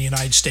could be in the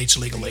United States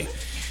legally.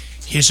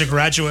 He's a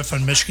graduate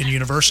from Michigan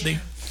University.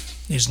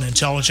 He's an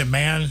intelligent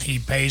man. He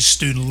pays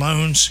student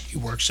loans. He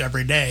works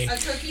every day.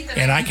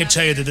 And I can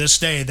tell you to this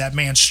day, that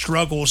man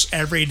struggles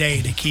every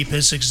day to keep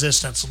his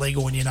existence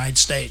legal in the United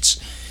States,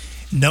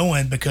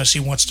 knowing because he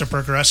wants to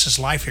progress his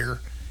life here,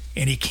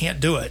 and he can't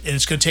do it. And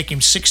it's going to take him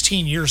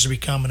 16 years to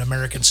become an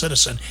American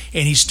citizen,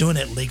 and he's doing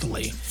it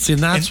legally. See,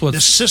 and that's what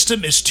the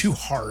system is too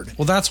hard.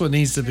 Well, that's what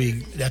needs to be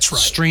That's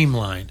right.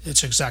 streamlined.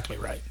 It's exactly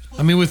right.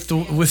 I mean, with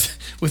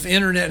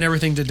internet and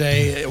everything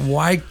today,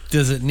 why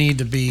does it need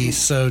to be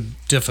so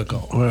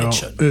difficult? Well, It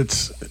should.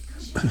 it's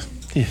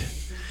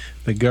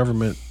the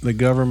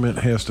government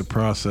has to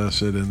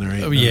process it, and there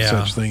ain't no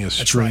such thing as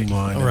That's right.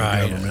 streamline in the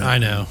Right, government. I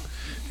know.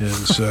 And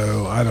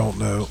so I don't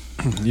know.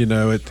 You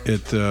know,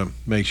 it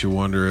makes you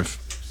wonder if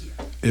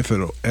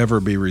it'll ever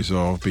be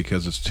resolved,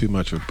 because it's too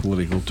much of a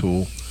political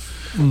tool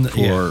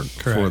for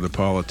correct. the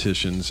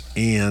politicians.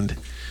 And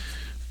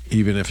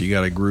even if you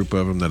got a group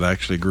of them that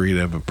actually agree to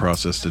have a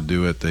process to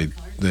do it,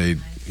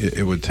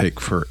 it would take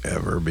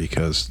forever,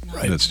 because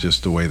that's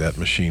just the way that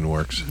machine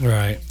works.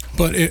 Right.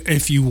 But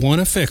if you want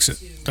to fix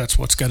it, that's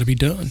what's got to be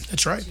done.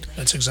 That's right.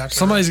 That's exactly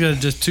Somebody's right.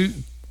 got to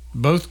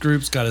both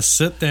groups got to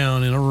sit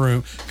down in a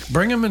room,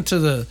 bring them into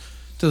the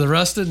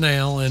rusted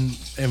nail, and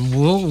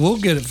we'll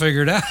get it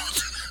figured out.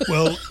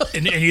 Well,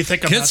 and you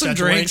think Get about some that,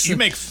 drinks.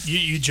 Dwayne,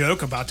 you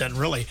joke about that,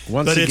 really.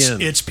 Once but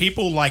again- it's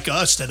people like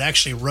us that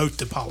actually wrote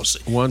the policy.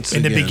 Once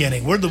in the again-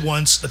 beginning, we're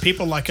the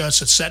people like us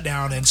that sat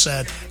down and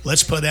said,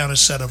 let's put down a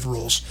set of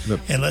rules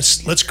and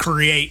let's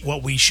create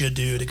what we should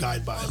do to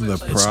guide by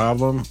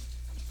them.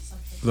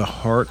 The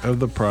heart of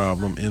the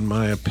problem, in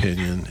my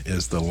opinion,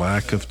 is the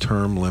lack of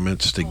term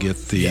limits to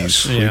get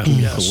these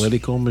freaking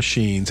political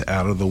machines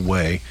out of the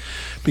way,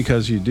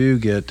 because you do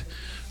get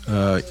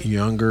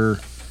younger,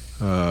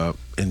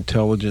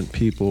 intelligent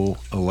people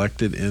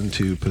elected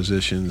into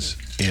positions,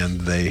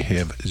 and they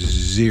have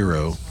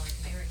zero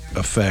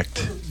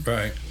effect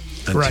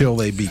until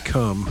they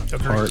become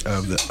part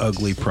of the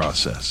ugly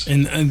process.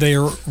 And they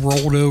are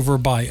rolled over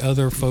by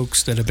other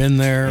folks that have been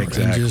there.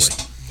 Exactly.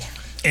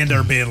 And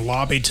they're being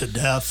lobbied to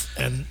death,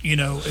 and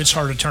it's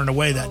hard to turn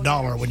away that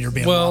dollar when you're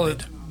being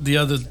lobbied. The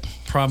other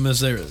problem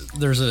is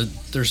there's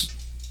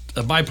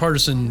a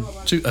bipartisan,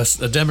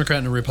 a Democrat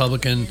and a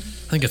Republican.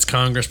 I think it's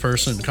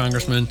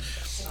congressman.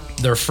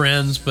 They're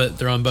friends, but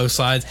they're on both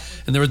sides.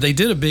 And they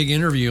did a big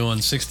interview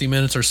on 60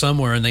 Minutes or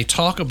somewhere, and they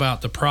talk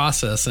about the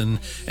process and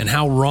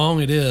how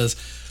wrong it is.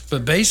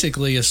 But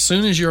basically, as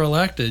soon as you're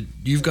elected,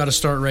 you've got to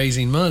start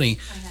raising money,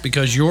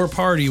 because your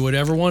party,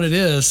 whatever one it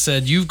is,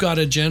 said you've got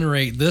to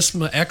generate this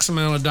X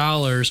amount of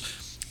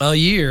dollars a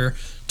year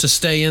to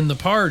stay in the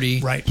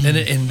party. Right.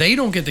 And they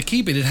don't get to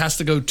keep it. It has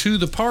to go to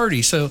the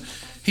party. So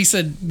he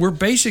said, we're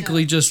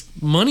basically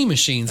just money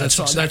machines.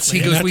 He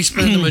goes, we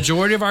spend the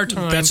majority of our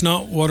time. That's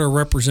not what our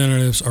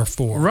representatives are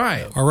for.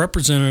 Right. Our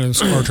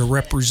representatives are to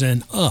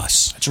represent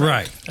us. That's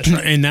right. That's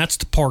right. And that's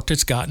the part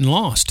that's gotten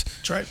lost.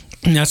 That's right.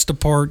 And that's the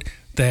part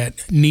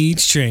that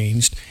needs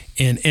changed.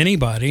 And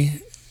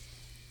anybody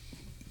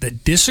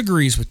that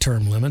disagrees with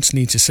term limits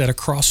needs to sit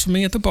across from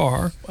me at the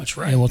bar. That's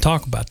right. And we'll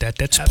talk about that.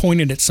 That's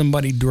pointed at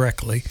somebody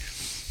directly.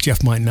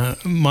 Jeff might know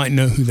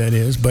who that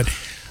is, but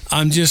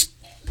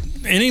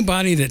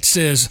anybody that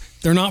says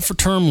they're not for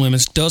term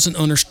limits doesn't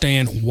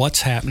understand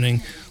what's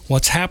happening,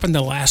 what's happened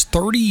the last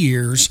 30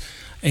 years,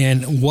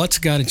 and what's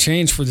got to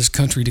change for this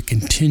country to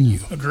continue.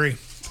 Agree.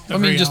 I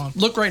mean, just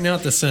look right now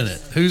at the Senate.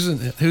 Who's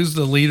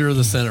the leader of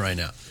the Senate right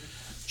now?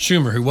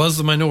 Schumer, who was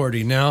the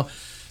minority. Now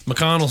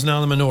McConnell's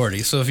now the minority.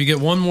 So if you get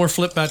one more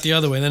flip back the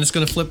other way, then it's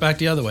going to flip back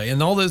the other way.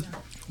 And all this,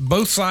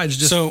 both sides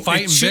just fight and bicker with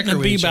each other. It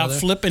shouldn't be about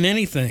flipping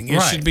anything. It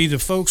should be the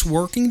folks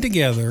working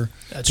together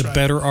to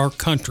better our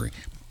country,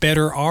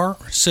 better our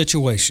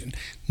situation,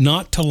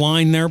 not to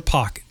line their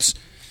pockets.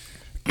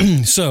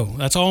 So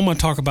that's all I'm going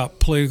to talk about,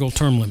 political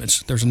term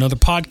limits. There's another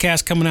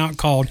podcast coming out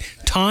called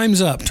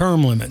Time's Up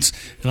Term Limits,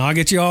 and I'll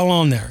get you all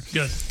on there.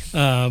 Good.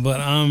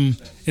 But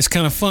it's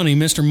kind of funny.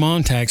 Mr.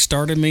 Montag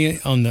started me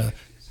on the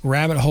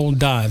rabbit hole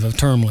dive of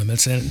term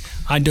limits, and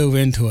I dove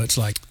into it. It's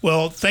like,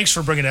 well, thanks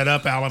for bringing that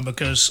up, Alan,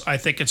 because I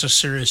think it's a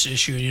serious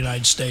issue in the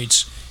United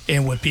States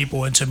and with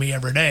people into me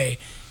every day.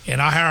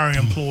 And I hire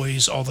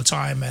employees all the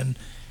time, and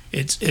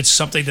it's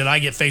something that I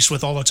get faced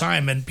with all the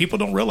time. And people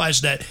don't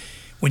realize that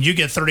when you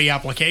get 30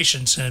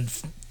 applications and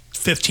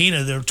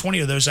 20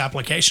 of those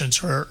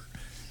applications are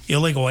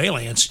illegal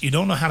aliens, you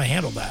don't know how to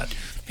handle that.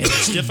 And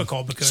it's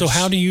difficult because... So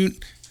how do you...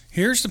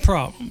 Here's the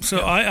problem. So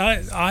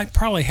I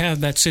probably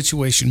have that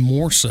situation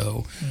more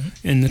so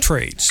in the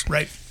trades.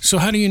 Right. So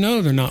how do you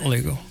know they're not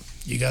legal?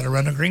 You got to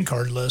run a green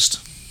card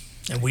list,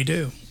 and we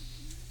do.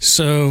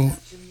 So,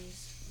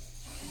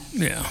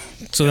 yeah.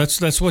 So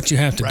that's what you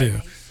have to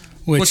do.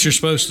 What you're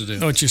supposed to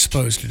do. What you're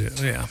supposed to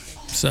do, yeah.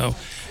 So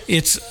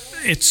it's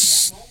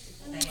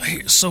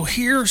so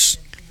here's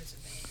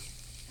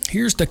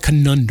the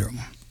conundrum.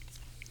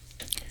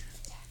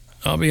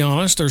 I'll be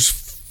honest,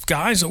 there's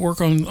guys that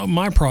work on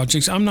my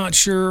projects, I'm not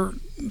sure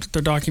if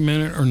they're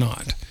documented or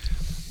not.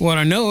 What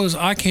I know is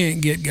I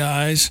can't get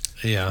guys,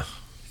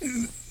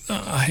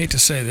 I hate to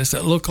say this,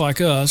 that look like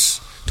us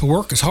to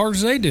work as hard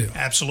as they do.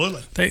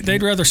 Absolutely.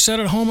 They'd rather sit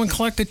at home and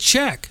collect a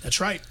check.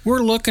 That's right.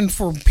 We're looking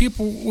for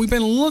people. We've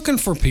been looking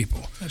for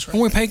people. That's right.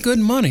 And we pay good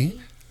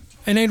money,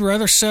 and they'd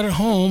rather sit at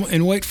home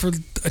and wait for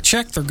a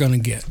check they're going to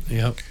get.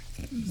 Yep.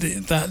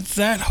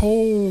 That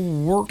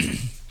whole work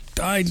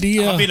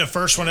idea. I'll be the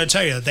first one to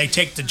tell you, they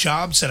take the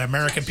jobs that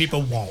American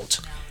people won't.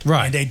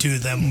 Right. And they do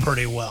them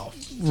pretty well.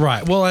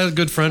 Right. Well, I had a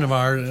good friend of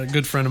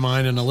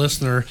mine and a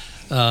listener.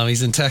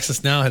 He's in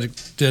Texas now.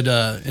 Did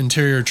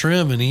interior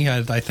trim, and he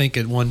had, I think,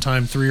 at one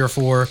time three or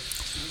four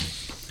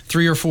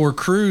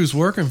crews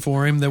working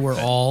for him that were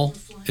all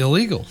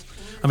illegal.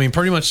 I mean,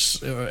 pretty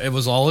much it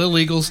was all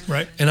illegals.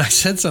 Right. And I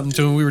said something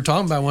to him. We were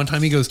talking about one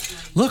time. He goes,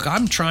 "Look,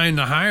 I'm trying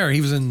to hire."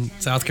 He was in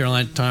South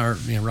Carolina at the time,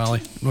 or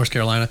Raleigh, North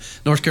Carolina at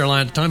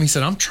the time. He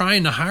said, "I'm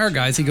trying to hire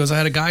guys." He goes, "I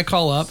had a guy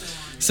call up,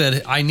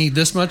 said I need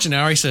this much an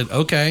hour." He said,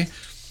 "Okay."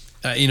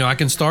 I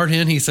can start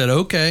him. He said,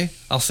 "Okay,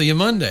 I'll see you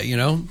Monday."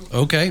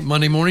 Okay.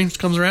 Monday morning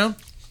comes around,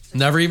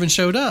 never even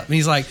showed up. And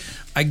he's like,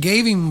 I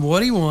gave him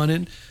what he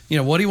wanted,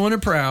 what he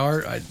wanted per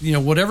hour,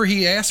 whatever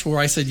he asked for.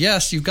 I said,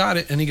 "Yes, you got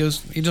it." And he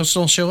goes, "He just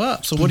don't show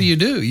up." So what do?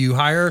 You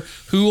hire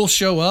who will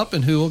show up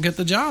and who will get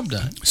the job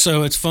done.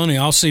 So it's funny.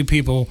 I'll see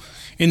people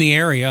in the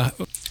area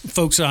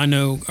folks I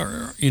know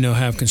are,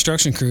 have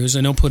construction crews,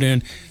 and they'll put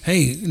in,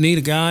 hey, need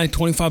a guy,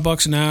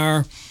 $25 an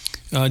hour,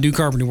 do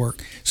carpentry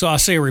work. So I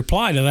say a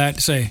reply to that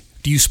to say,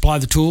 do you supply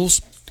the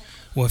tools?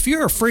 Well, if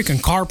you're a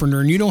freaking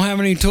carpenter and you don't have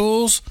any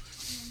tools,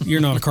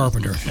 you're not a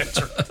carpenter.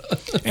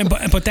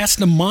 But that's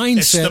the mindset,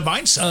 It's the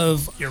mindset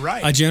of You're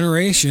right. a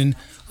generation,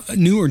 a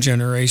newer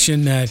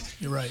generation that,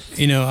 You're right.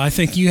 I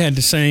think you had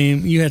the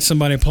same, you had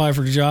somebody apply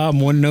for the job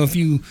and want to know if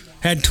you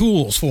had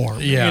tools for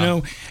them. Yeah.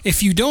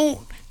 If you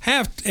don't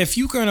have, if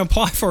you're going to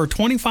apply for a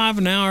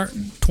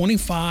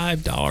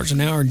 $25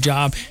 an hour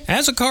job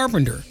as a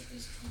carpenter,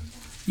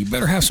 you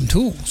better have some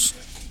tools.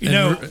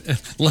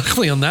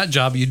 Luckily on that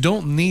job, you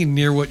don't need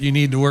near what you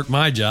need to work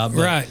my job.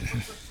 But Right.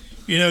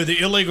 The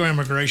illegal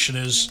immigration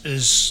is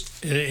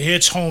it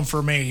hits home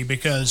for me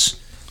because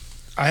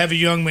I have a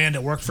young man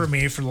that worked for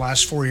me for the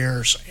last 4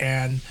 years,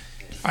 and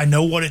I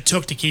know what it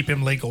took to keep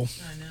him legal.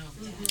 I know.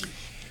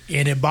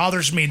 And it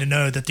bothers me to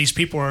know that these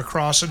people are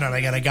crossing, and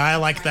I got a guy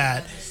like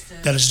that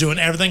is doing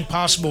everything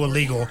possible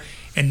illegal,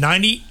 and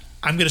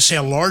I'm going to say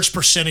a large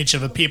percentage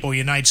of the people in the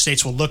United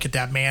States will look at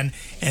that man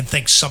and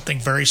think something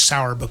very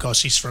sour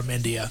because he's from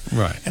India.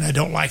 Right. And I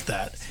don't like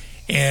that.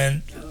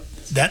 And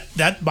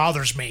that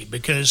bothers me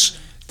because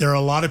there are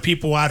a lot of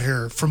people out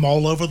here from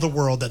all over the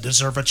world that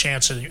deserve a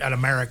chance at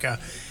America.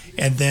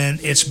 And then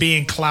it's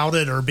being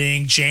clouded or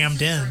being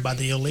jammed in by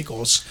the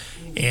illegals.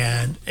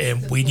 And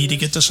we need to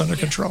get this under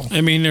control.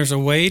 I mean, there's a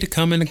way to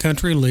come in the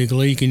country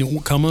legally. You can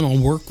come in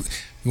on work.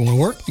 You want to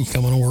work? You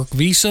come on a work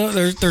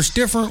visa. There's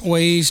different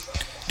ways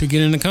to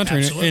get in the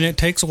country, and it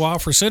takes a while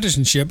for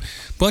citizenship,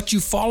 but you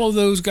follow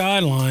those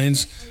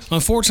guidelines.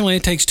 Unfortunately,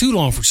 it takes too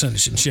long for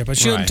citizenship. It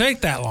shouldn't take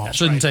that long. It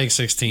shouldn't take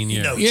 16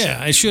 years. No.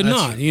 Yeah, it should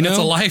not. That's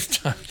a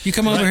lifetime. You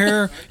come over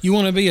here, you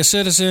want to be a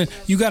citizen,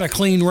 you got a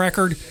clean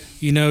record,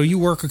 you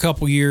work a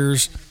couple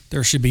years,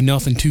 there should be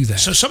nothing to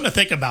that. So something to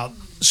think about.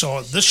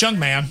 So this young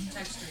man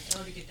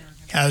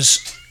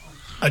has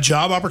a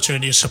job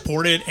opportunity, is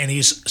supported, and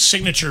he's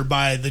signature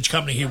by the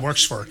company he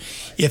works for.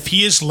 If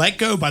he is let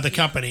go by the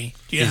company,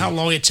 do you know how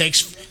long it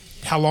takes,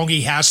 how long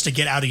he has to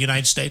get out of the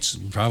United States?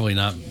 Probably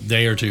not a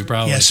day or two,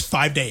 probably. Yes,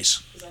 5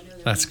 days.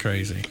 That's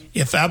crazy.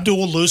 If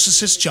Abdul loses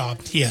his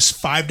job, he has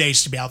 5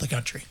 days to be out of the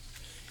country,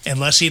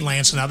 unless he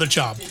lands another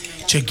job.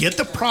 To get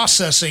the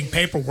processing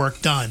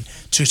paperwork done,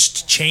 to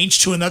change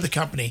to another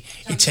company,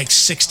 it takes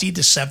 60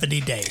 to 70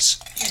 days.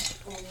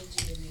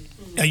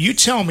 Now, you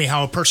tell me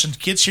how a person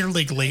gets here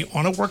legally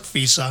on a work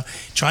visa,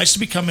 tries to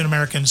become an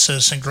American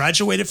citizen,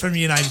 graduated from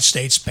the United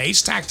States,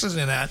 pays taxes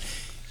in that,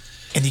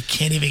 and he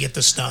can't even get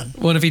this done.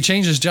 Well, if he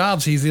changes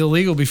jobs, he's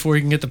illegal before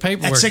he can get the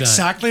paperwork That's done.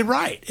 exactly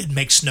right. It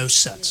makes no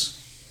sense.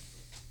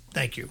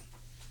 Thank you.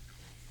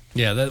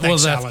 Yeah,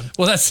 Thanks, Alan.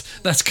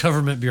 That's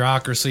government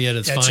bureaucracy at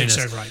its That's finest.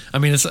 exactly right. I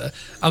mean,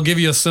 I'll give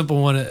you a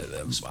simple one.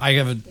 I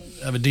have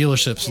a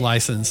dealership's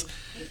license,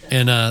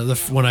 and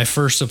when I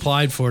first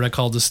applied for it, I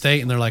called the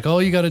state, and they're like, "Oh,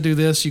 you got to do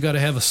this. You got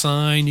to have a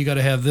sign. You got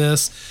to have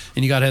this,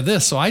 and you got to have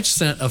this." So I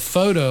sent a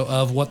photo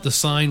of what the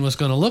sign was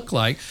going to look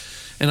like,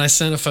 and I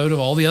sent a photo of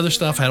all the other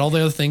stuff. Had all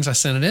the other things. I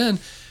sent it in.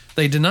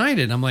 They denied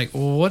it. I'm like,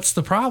 well, what's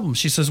the problem?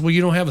 She says, well, you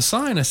don't have a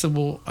sign. I said,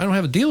 well, I don't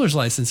have a dealer's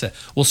license.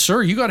 Well,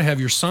 sir, you got to have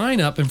your sign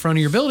up in front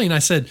of your building. I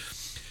said,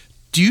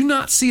 do you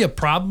not see a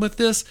problem with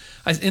this?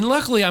 And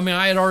luckily,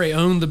 I had already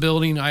owned the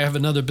building. I have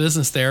another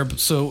business there.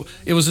 So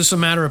it was just a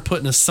matter of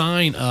putting a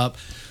sign up.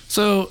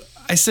 So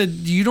I said,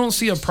 you don't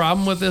see a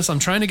problem with this? I'm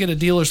trying to get a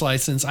dealer's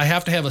license. I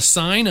have to have a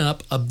sign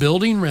up, a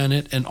building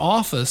rented, an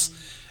office,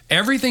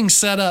 everything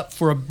set up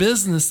for a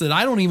business that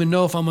I don't even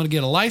know if I'm going to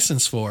get a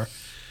license for.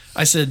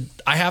 I said,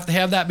 I have to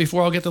have that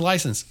before I'll get the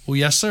license. Well,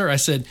 yes, sir. I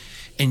said,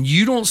 and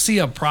you don't see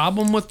a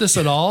problem with this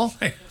at all?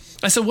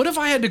 I said, what if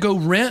I had to go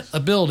rent a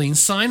building,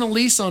 sign a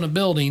lease on a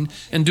building,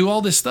 and do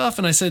all this stuff?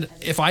 And I said,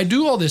 if I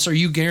do all this, are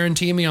you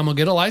guaranteeing me I'm going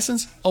to get a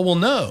license? Oh, well,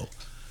 no.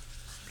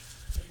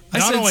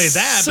 Not only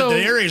that, but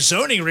the area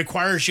zoning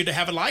requires you to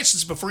have a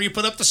license before you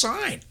put up the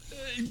sign.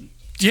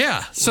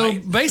 Yeah. So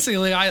Right.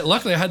 basically,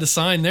 luckily I had the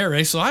sign there,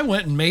 Ray. So I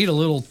went and made a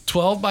little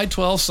 12 by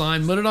 12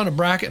 sign, put it on a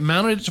bracket,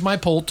 mounted it to my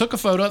pole, took a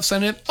photo up,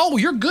 sent it. Oh,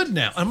 you're good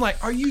now. I'm like,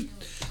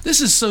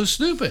 this is so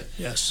stupid.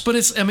 Yes. But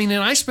and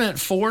I spent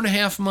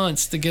 4.5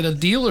 months to get a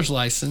dealer's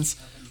license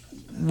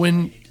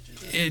when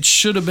it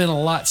should have been a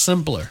lot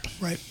simpler.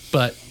 Right.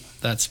 But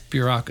that's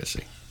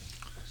bureaucracy.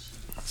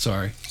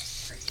 Sorry.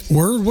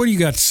 Word, what do you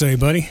got to say,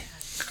 buddy?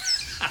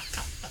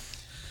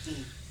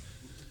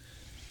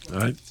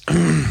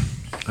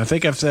 I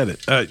think I've said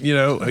it.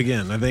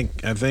 Again,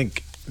 I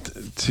think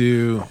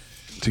to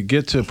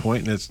get to a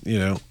point, and it's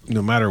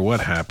no matter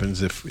what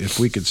happens, if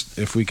we could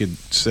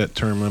set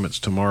term limits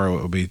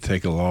tomorrow, it would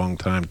take a long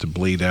time to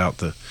bleed out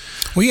the.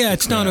 Well, yeah,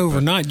 it's not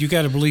overnight. You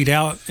got to bleed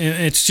out,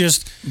 and it's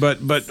just.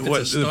 But what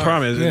the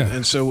problem is, Yeah.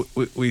 and so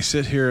we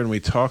sit here and we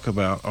talk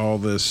about all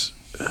this.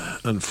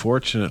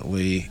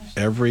 Unfortunately,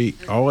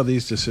 all of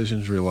these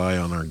decisions rely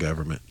on our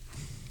government.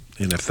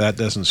 And if that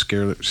doesn't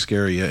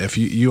scare you, if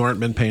you aren't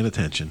been paying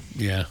attention,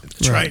 Yeah.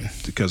 That's right.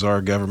 because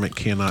our government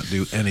cannot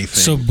do anything.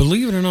 So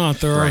believe it or not,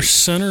 there are Right.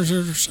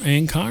 senators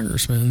and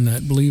congressmen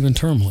that believe in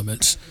term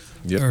limits.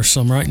 There's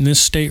some right in this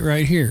state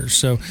right here.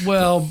 So,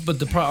 well,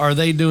 but are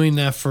they doing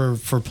that for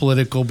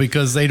political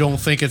because they don't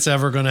think it's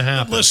ever going to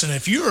happen? Listen,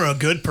 if you're a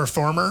good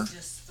performer,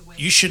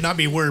 you should not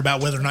be worried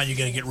about whether or not you're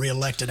going to get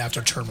reelected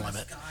after term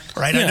limit,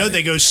 right? Yeah. I know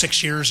they go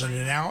 6 years in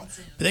and out,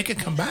 but they could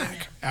come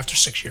back after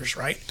 6 years,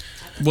 right?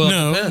 Well,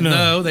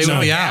 no, they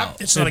would be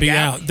out. It's not they'd a be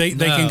gap. out. They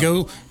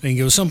can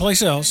go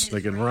someplace else.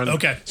 They can run.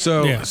 Okay.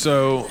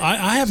 So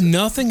I have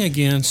nothing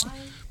against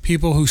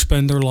people who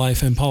spend their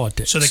life in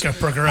politics. So they can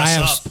progress I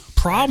have up.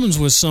 problems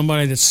with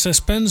somebody that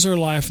spends their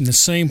life in the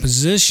same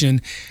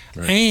position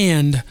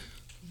and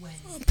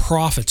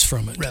profits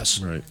from it. Yes.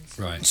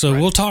 right. So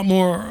we'll talk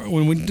more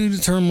when we do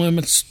the term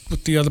limits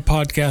with the other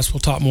podcast. We'll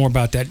talk more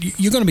about that.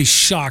 You're going to be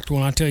shocked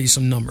when I tell you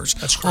some numbers.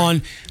 That's great.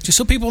 On just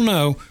so people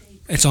know,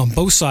 it's on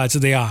both sides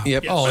of the aisle.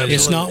 Yep. Oh,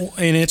 It's not,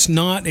 and it's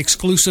not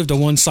exclusive to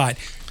one side.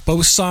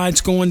 Both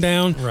sides going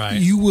down. Right.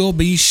 You will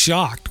be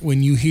shocked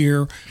when you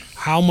hear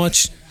how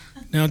much.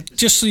 Now,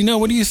 just so you know,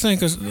 what do you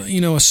think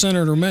a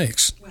senator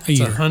makes a It's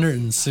year?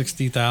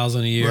 $160,000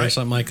 a year or Right.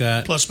 something like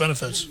that. Plus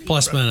benefits.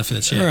 Plus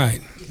benefits, yeah.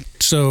 Right.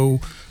 So,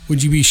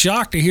 would you be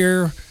shocked to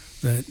hear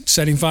that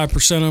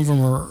 75% of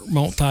them are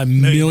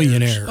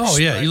multi-millionaires? Oh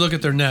yeah, you look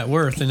at their net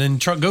worth and then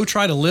go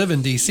try to live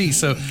in DC.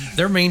 So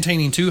they're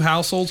maintaining 2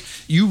 households.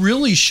 You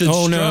really should.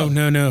 Oh struggle.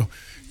 no!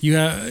 You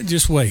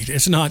just wait.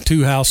 It's not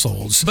 2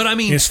 households. But I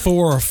mean, it's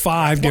 4 or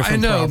 5 different.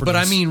 I know, properties. but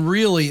I mean,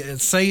 really,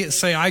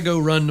 say I go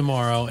run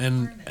tomorrow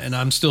and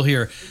I'm still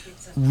here.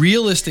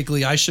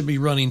 Realistically, I should be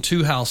running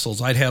 2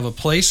 households. I'd have a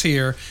place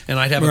here and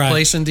I'd have a Right.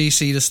 place in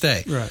DC to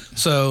stay. Right.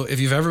 So if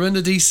you've ever been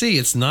to DC,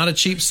 it's not a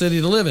cheap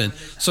city to live in.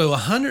 So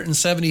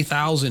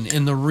 $170,000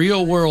 in the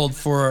real world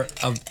for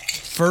a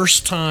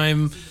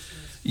first-time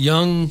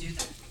young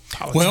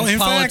well, in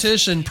fact,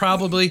 politician,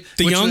 probably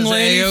the which young was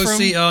lady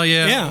AOC. from, oh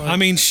yeah, yeah. I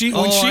mean,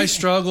 I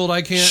struggled.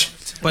 I can't.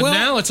 But Well-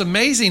 now it's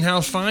amazing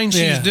how fine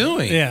she's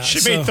doing. Yeah, She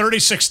so- made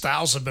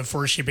 $36,000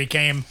 before she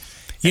became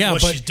Yeah,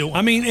 what but she's doing.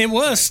 I mean, it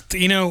was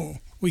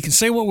we can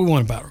say what we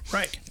want about her,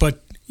 Right.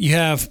 But you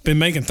have been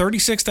making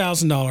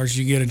 $36,000.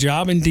 You get a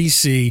job in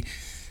DC,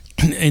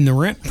 and the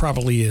rent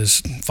probably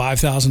is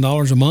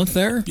 $5,000 a month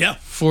there. Yeah.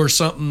 For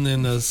something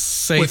in a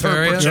safe With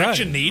her area.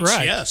 protection needs,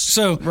 right. yes.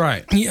 So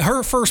Right.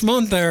 her first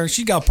month there,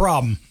 she got a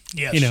problem.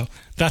 Yes.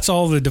 That's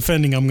all the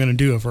defending I'm going to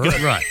do of her.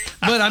 Right.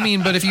 But I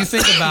mean, but if you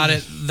think about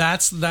it,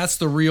 that's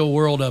the real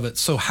world of it.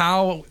 So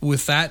how,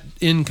 with that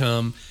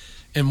income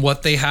and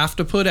what they have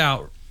to put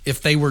out, if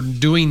they were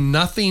doing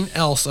nothing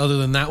else other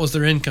than that was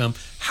their income,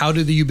 how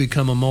do you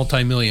become a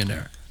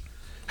multimillionaire?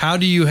 How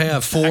do you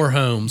have 4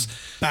 homes?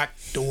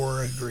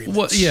 Backdoor agreements.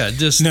 What? Yeah,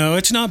 just No,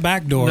 it's not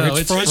back door. No, it's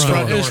it's front front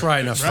door. door. It's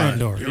right in the front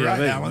door. You're right,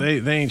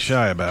 Alan. They ain't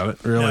shy about it,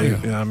 really.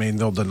 No. I mean,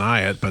 they'll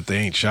deny it, but they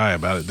ain't shy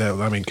about it.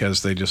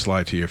 Because they just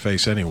lie to your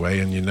face anyway,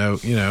 and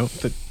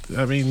that.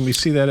 I mean, we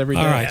see that every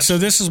day. All right, so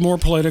this is more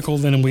political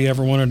than we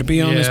ever wanted to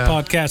be on this Yeah.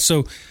 podcast.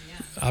 So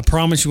I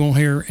promise you won't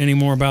hear any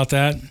more about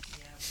that.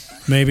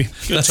 Maybe.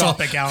 Good that's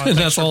topic, all. Alan. Thanks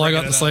That's for all I got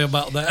bringing to it say up.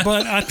 about that.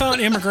 But I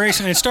thought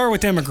immigration, it started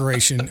with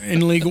immigration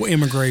and legal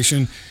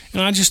immigration.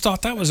 And I just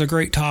thought that was a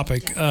great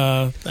topic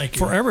Thank you.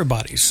 for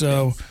everybody.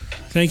 So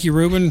thank you,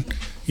 Ruben.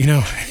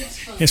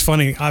 It's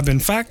funny. I've been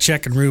fact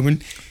checking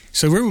Ruben.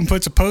 So Ruben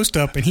puts a post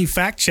up and he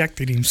fact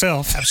checked it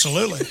himself.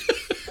 Absolutely.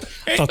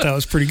 I thought that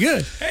was pretty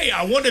good. Hey,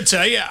 I wanted to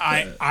tell you,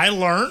 I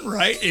learned,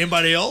 right?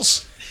 Anybody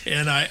else?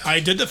 And I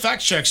did the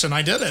fact checks, and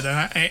I did it.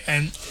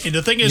 And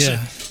the thing is, Yeah.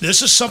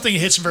 this is something that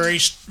hits very,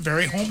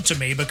 very home to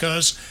me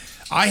because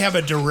I have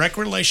a direct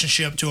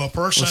relationship to a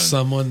person With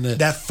someone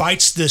that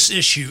fights this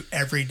issue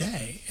every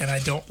day, and I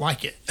don't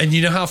like it. And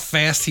you know how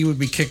fast he would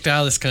be kicked out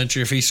of this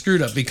country if he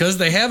screwed up because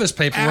they have his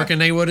paperwork and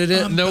they know where it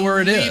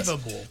is.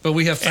 Unbelievable. But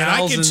we have And I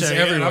can thousands tell you,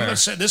 and I'm everywhere. going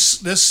to say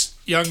this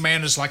young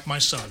man is like my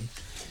son.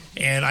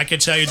 And I can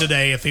tell you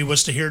today, if he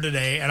was to hear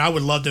today, and I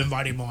would love to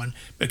invite him on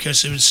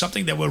because it was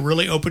something that would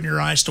really open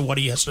your eyes to what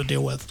he has to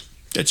deal with.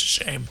 It's a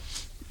shame.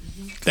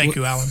 Thank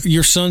you, Alan.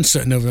 Your son's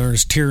sitting over there,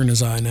 there's a tear in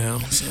his eye now.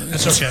 So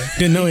That's okay.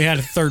 didn't know he had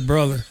a third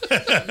brother.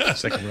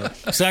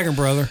 Second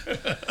brother.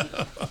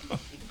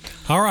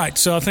 All right,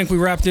 so I think we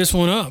wrap this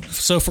one up.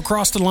 So for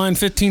Cross the Line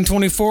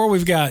 1524,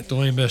 we've got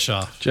Dwayne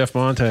Bischoff. Jeff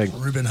Montag.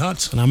 Ruben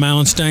Hunt. and I'm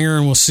Alan Stenger,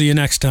 and we'll see you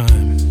next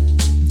time.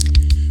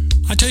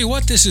 I tell you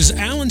what, this is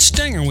Alan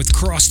Stenger with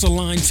Cross the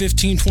Line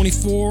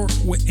 1524,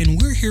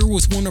 and we're here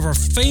with one of our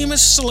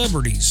famous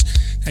celebrities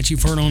that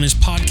you've heard on his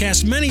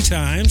podcast many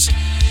times.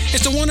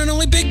 It's the one and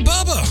only Big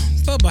Bubba.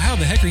 Bubba, how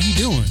the heck are you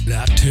doing?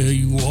 I tell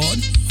you what,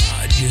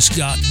 I just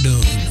got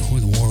done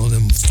with one of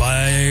them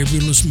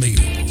fabulous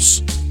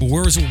meals.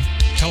 Well,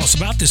 tell us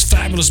about this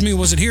fabulous meal.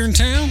 Was it here in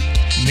town?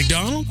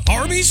 McDonald's?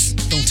 Arby's?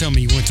 Don't tell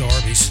me you went to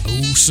Arby's.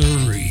 Oh,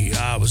 sirree,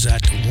 I was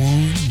at the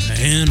one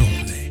and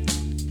only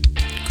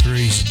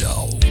Crazy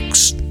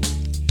Dogs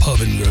Pub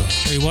and Grill.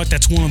 Tell you what,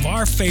 that's one of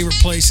our favorite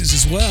places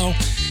as well.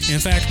 In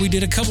fact, we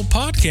did a couple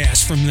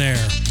podcasts from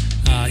there.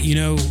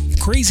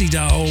 Crazy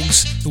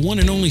Dogs, the one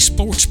and only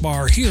sports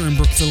bar here in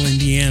Brookville,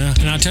 Indiana.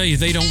 And I'll tell you,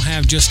 they don't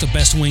have just the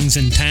best wings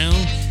in town.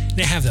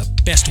 They have the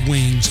best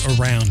wings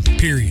around,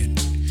 period.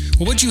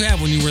 Well, what'd you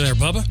have when you were there,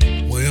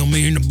 Bubba? Well,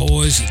 me and the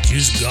boys had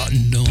just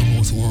gotten done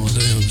with one of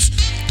those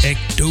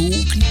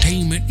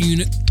ecto-containment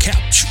unit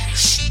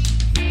captures,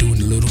 doing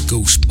a little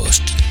ghost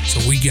busting. So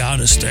we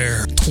got us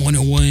there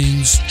 20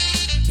 wings,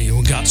 and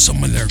we got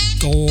some of their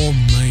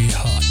gourmet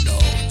hot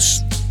dogs.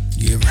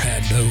 You ever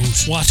had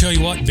those? Well, I'll tell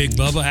you what, Big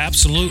Bubba,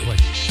 absolutely.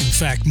 In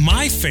fact,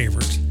 my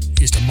favorite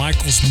is the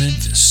Michael's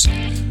Memphis.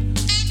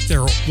 They're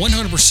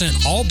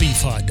 100% all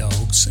beef hot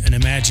dogs, and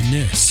imagine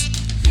this,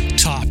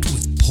 topped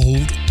with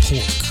pulled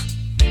pork.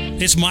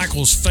 It's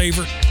Michael's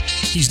favorite.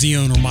 He's the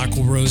owner,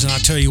 Michael Rose, and I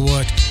tell you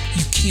what,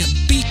 you can't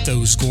beat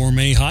those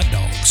gourmet hot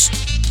dogs.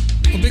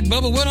 Well, Big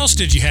Bubba, what else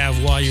did you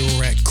have while you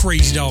were at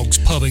Crazy Dog's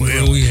Pub and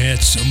Grill? We had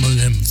some of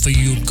them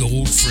Field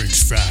Gold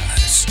French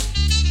fries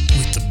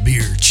with the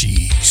beer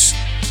cheese.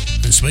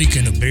 And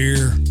speaking of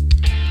beer,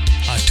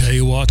 I tell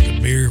you what, the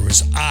beer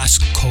was ice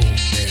cold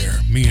there.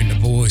 Me and the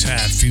boys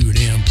had a few of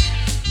them,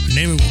 and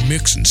then we were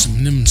mixing some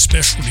of them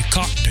specialty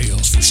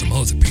cocktails for some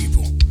other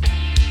people.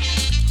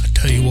 I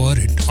tell you what,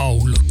 it all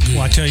looked good.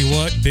 Well, I tell you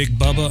what, Big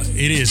Bubba,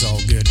 it is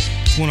all good.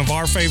 It's one of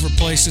our favorite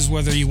places,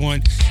 whether you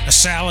want a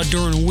salad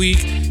during the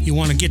week, you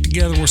want to get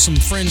together with some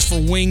friends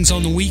for wings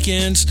on the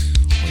weekends,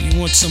 or you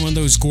want some of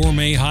those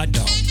gourmet hot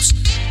dogs.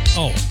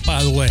 Oh,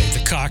 by the way,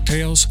 the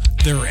cocktails,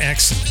 they're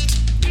excellent.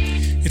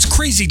 It's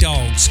Crazy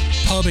Dog's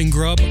Pub and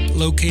Grub,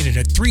 located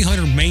at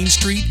 300 Main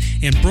Street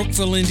in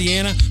Brookville,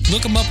 Indiana.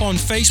 Look them up on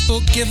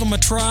Facebook, give them a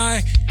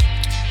try,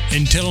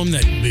 and tell them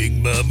that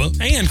Big Bubba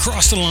and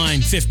Cross the Line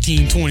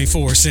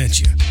 1524 sent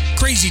you.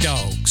 Crazy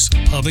Dog's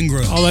Pub and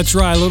Grub. Oh, that's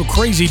right, little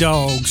Crazy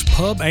Dog's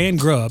Pub and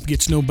Grub.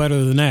 Gets no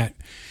better than that.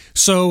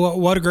 So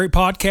what a great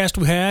podcast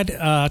we had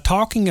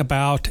talking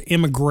about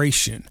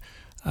immigration.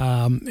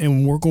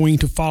 And we're going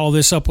to follow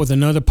this up with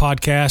another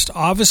podcast.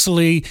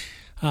 Obviously,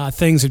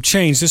 things have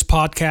changed. This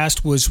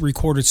podcast was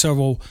recorded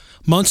several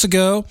months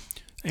ago,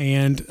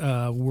 and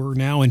we're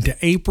now into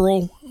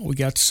April. We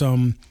got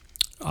some,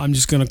 I'm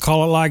just going to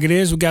call it like it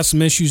is, we got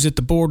some issues at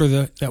the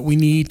border that we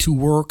need to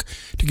work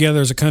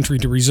together as a country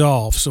to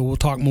resolve. So we'll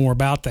talk more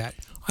about that.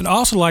 I'd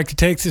also like to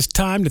take this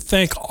time to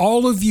thank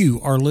all of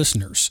you, our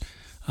listeners.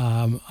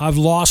 I've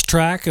lost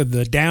track of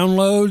the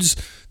downloads,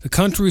 the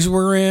countries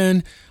we're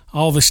in,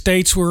 all the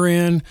states we're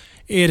in.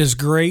 It is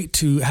great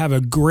to have a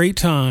great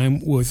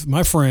time with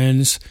my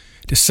friends,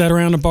 to sit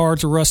around the bar at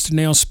the Rusted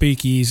Nail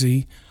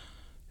Speakeasy,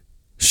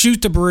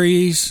 shoot the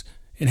breeze,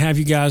 and have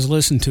you guys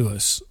listen to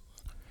us.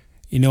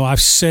 You know,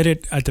 I've said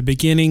it at the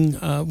beginning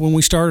when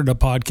we started a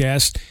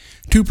podcast,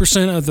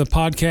 2% of the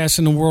podcasts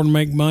in the world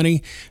make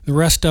money. The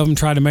rest of them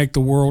try to make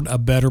the world a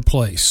better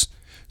place.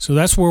 So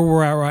that's where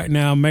we're at right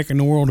now, making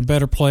the world a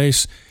better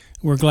place.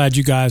 We're glad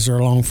you guys are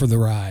along for the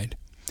ride.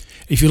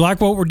 If you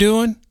like what we're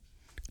doing,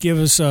 give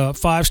us a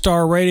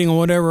 5-star rating on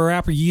whatever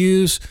app you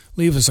use.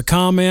 Leave us a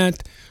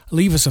comment.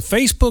 Leave us a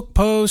Facebook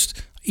post.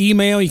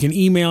 Email. You can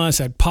email us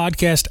at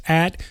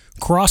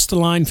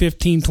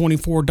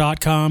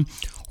podcast@crosstheline1524.com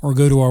or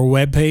go to our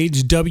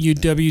webpage,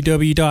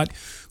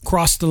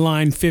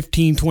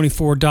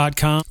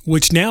 www.crosstheline1524.com,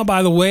 which now,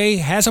 by the way,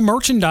 has a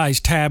merchandise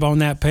tab on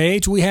that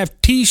page. We have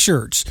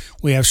T-shirts,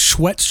 we have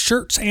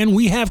sweatshirts, and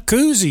we have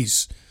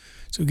koozies.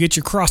 So get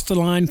your Cross the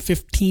Line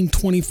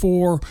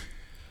 1524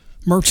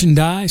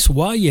 merchandise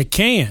while you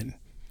can.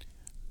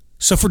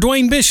 So for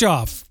Dwayne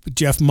Bischoff,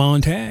 Jeff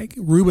Montag,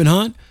 Reuben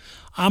Hunt,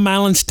 I'm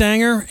Alan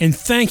Stanger, and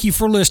thank you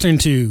for listening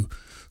to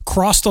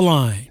Cross the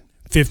Line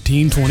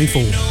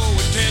 1524.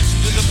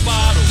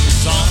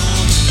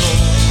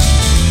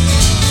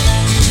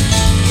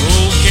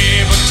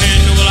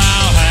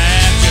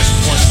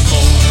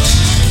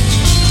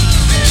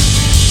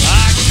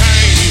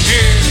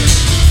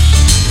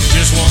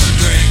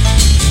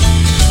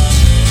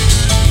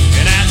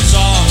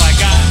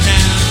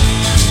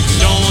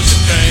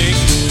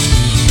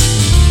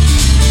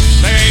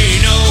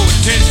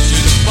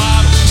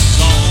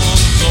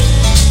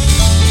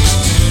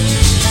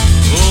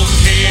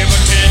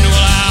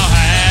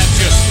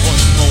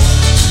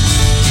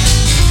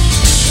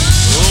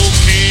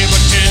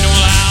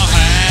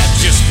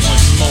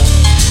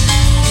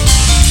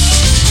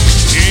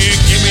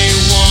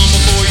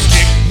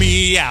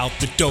 Out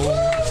the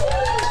door.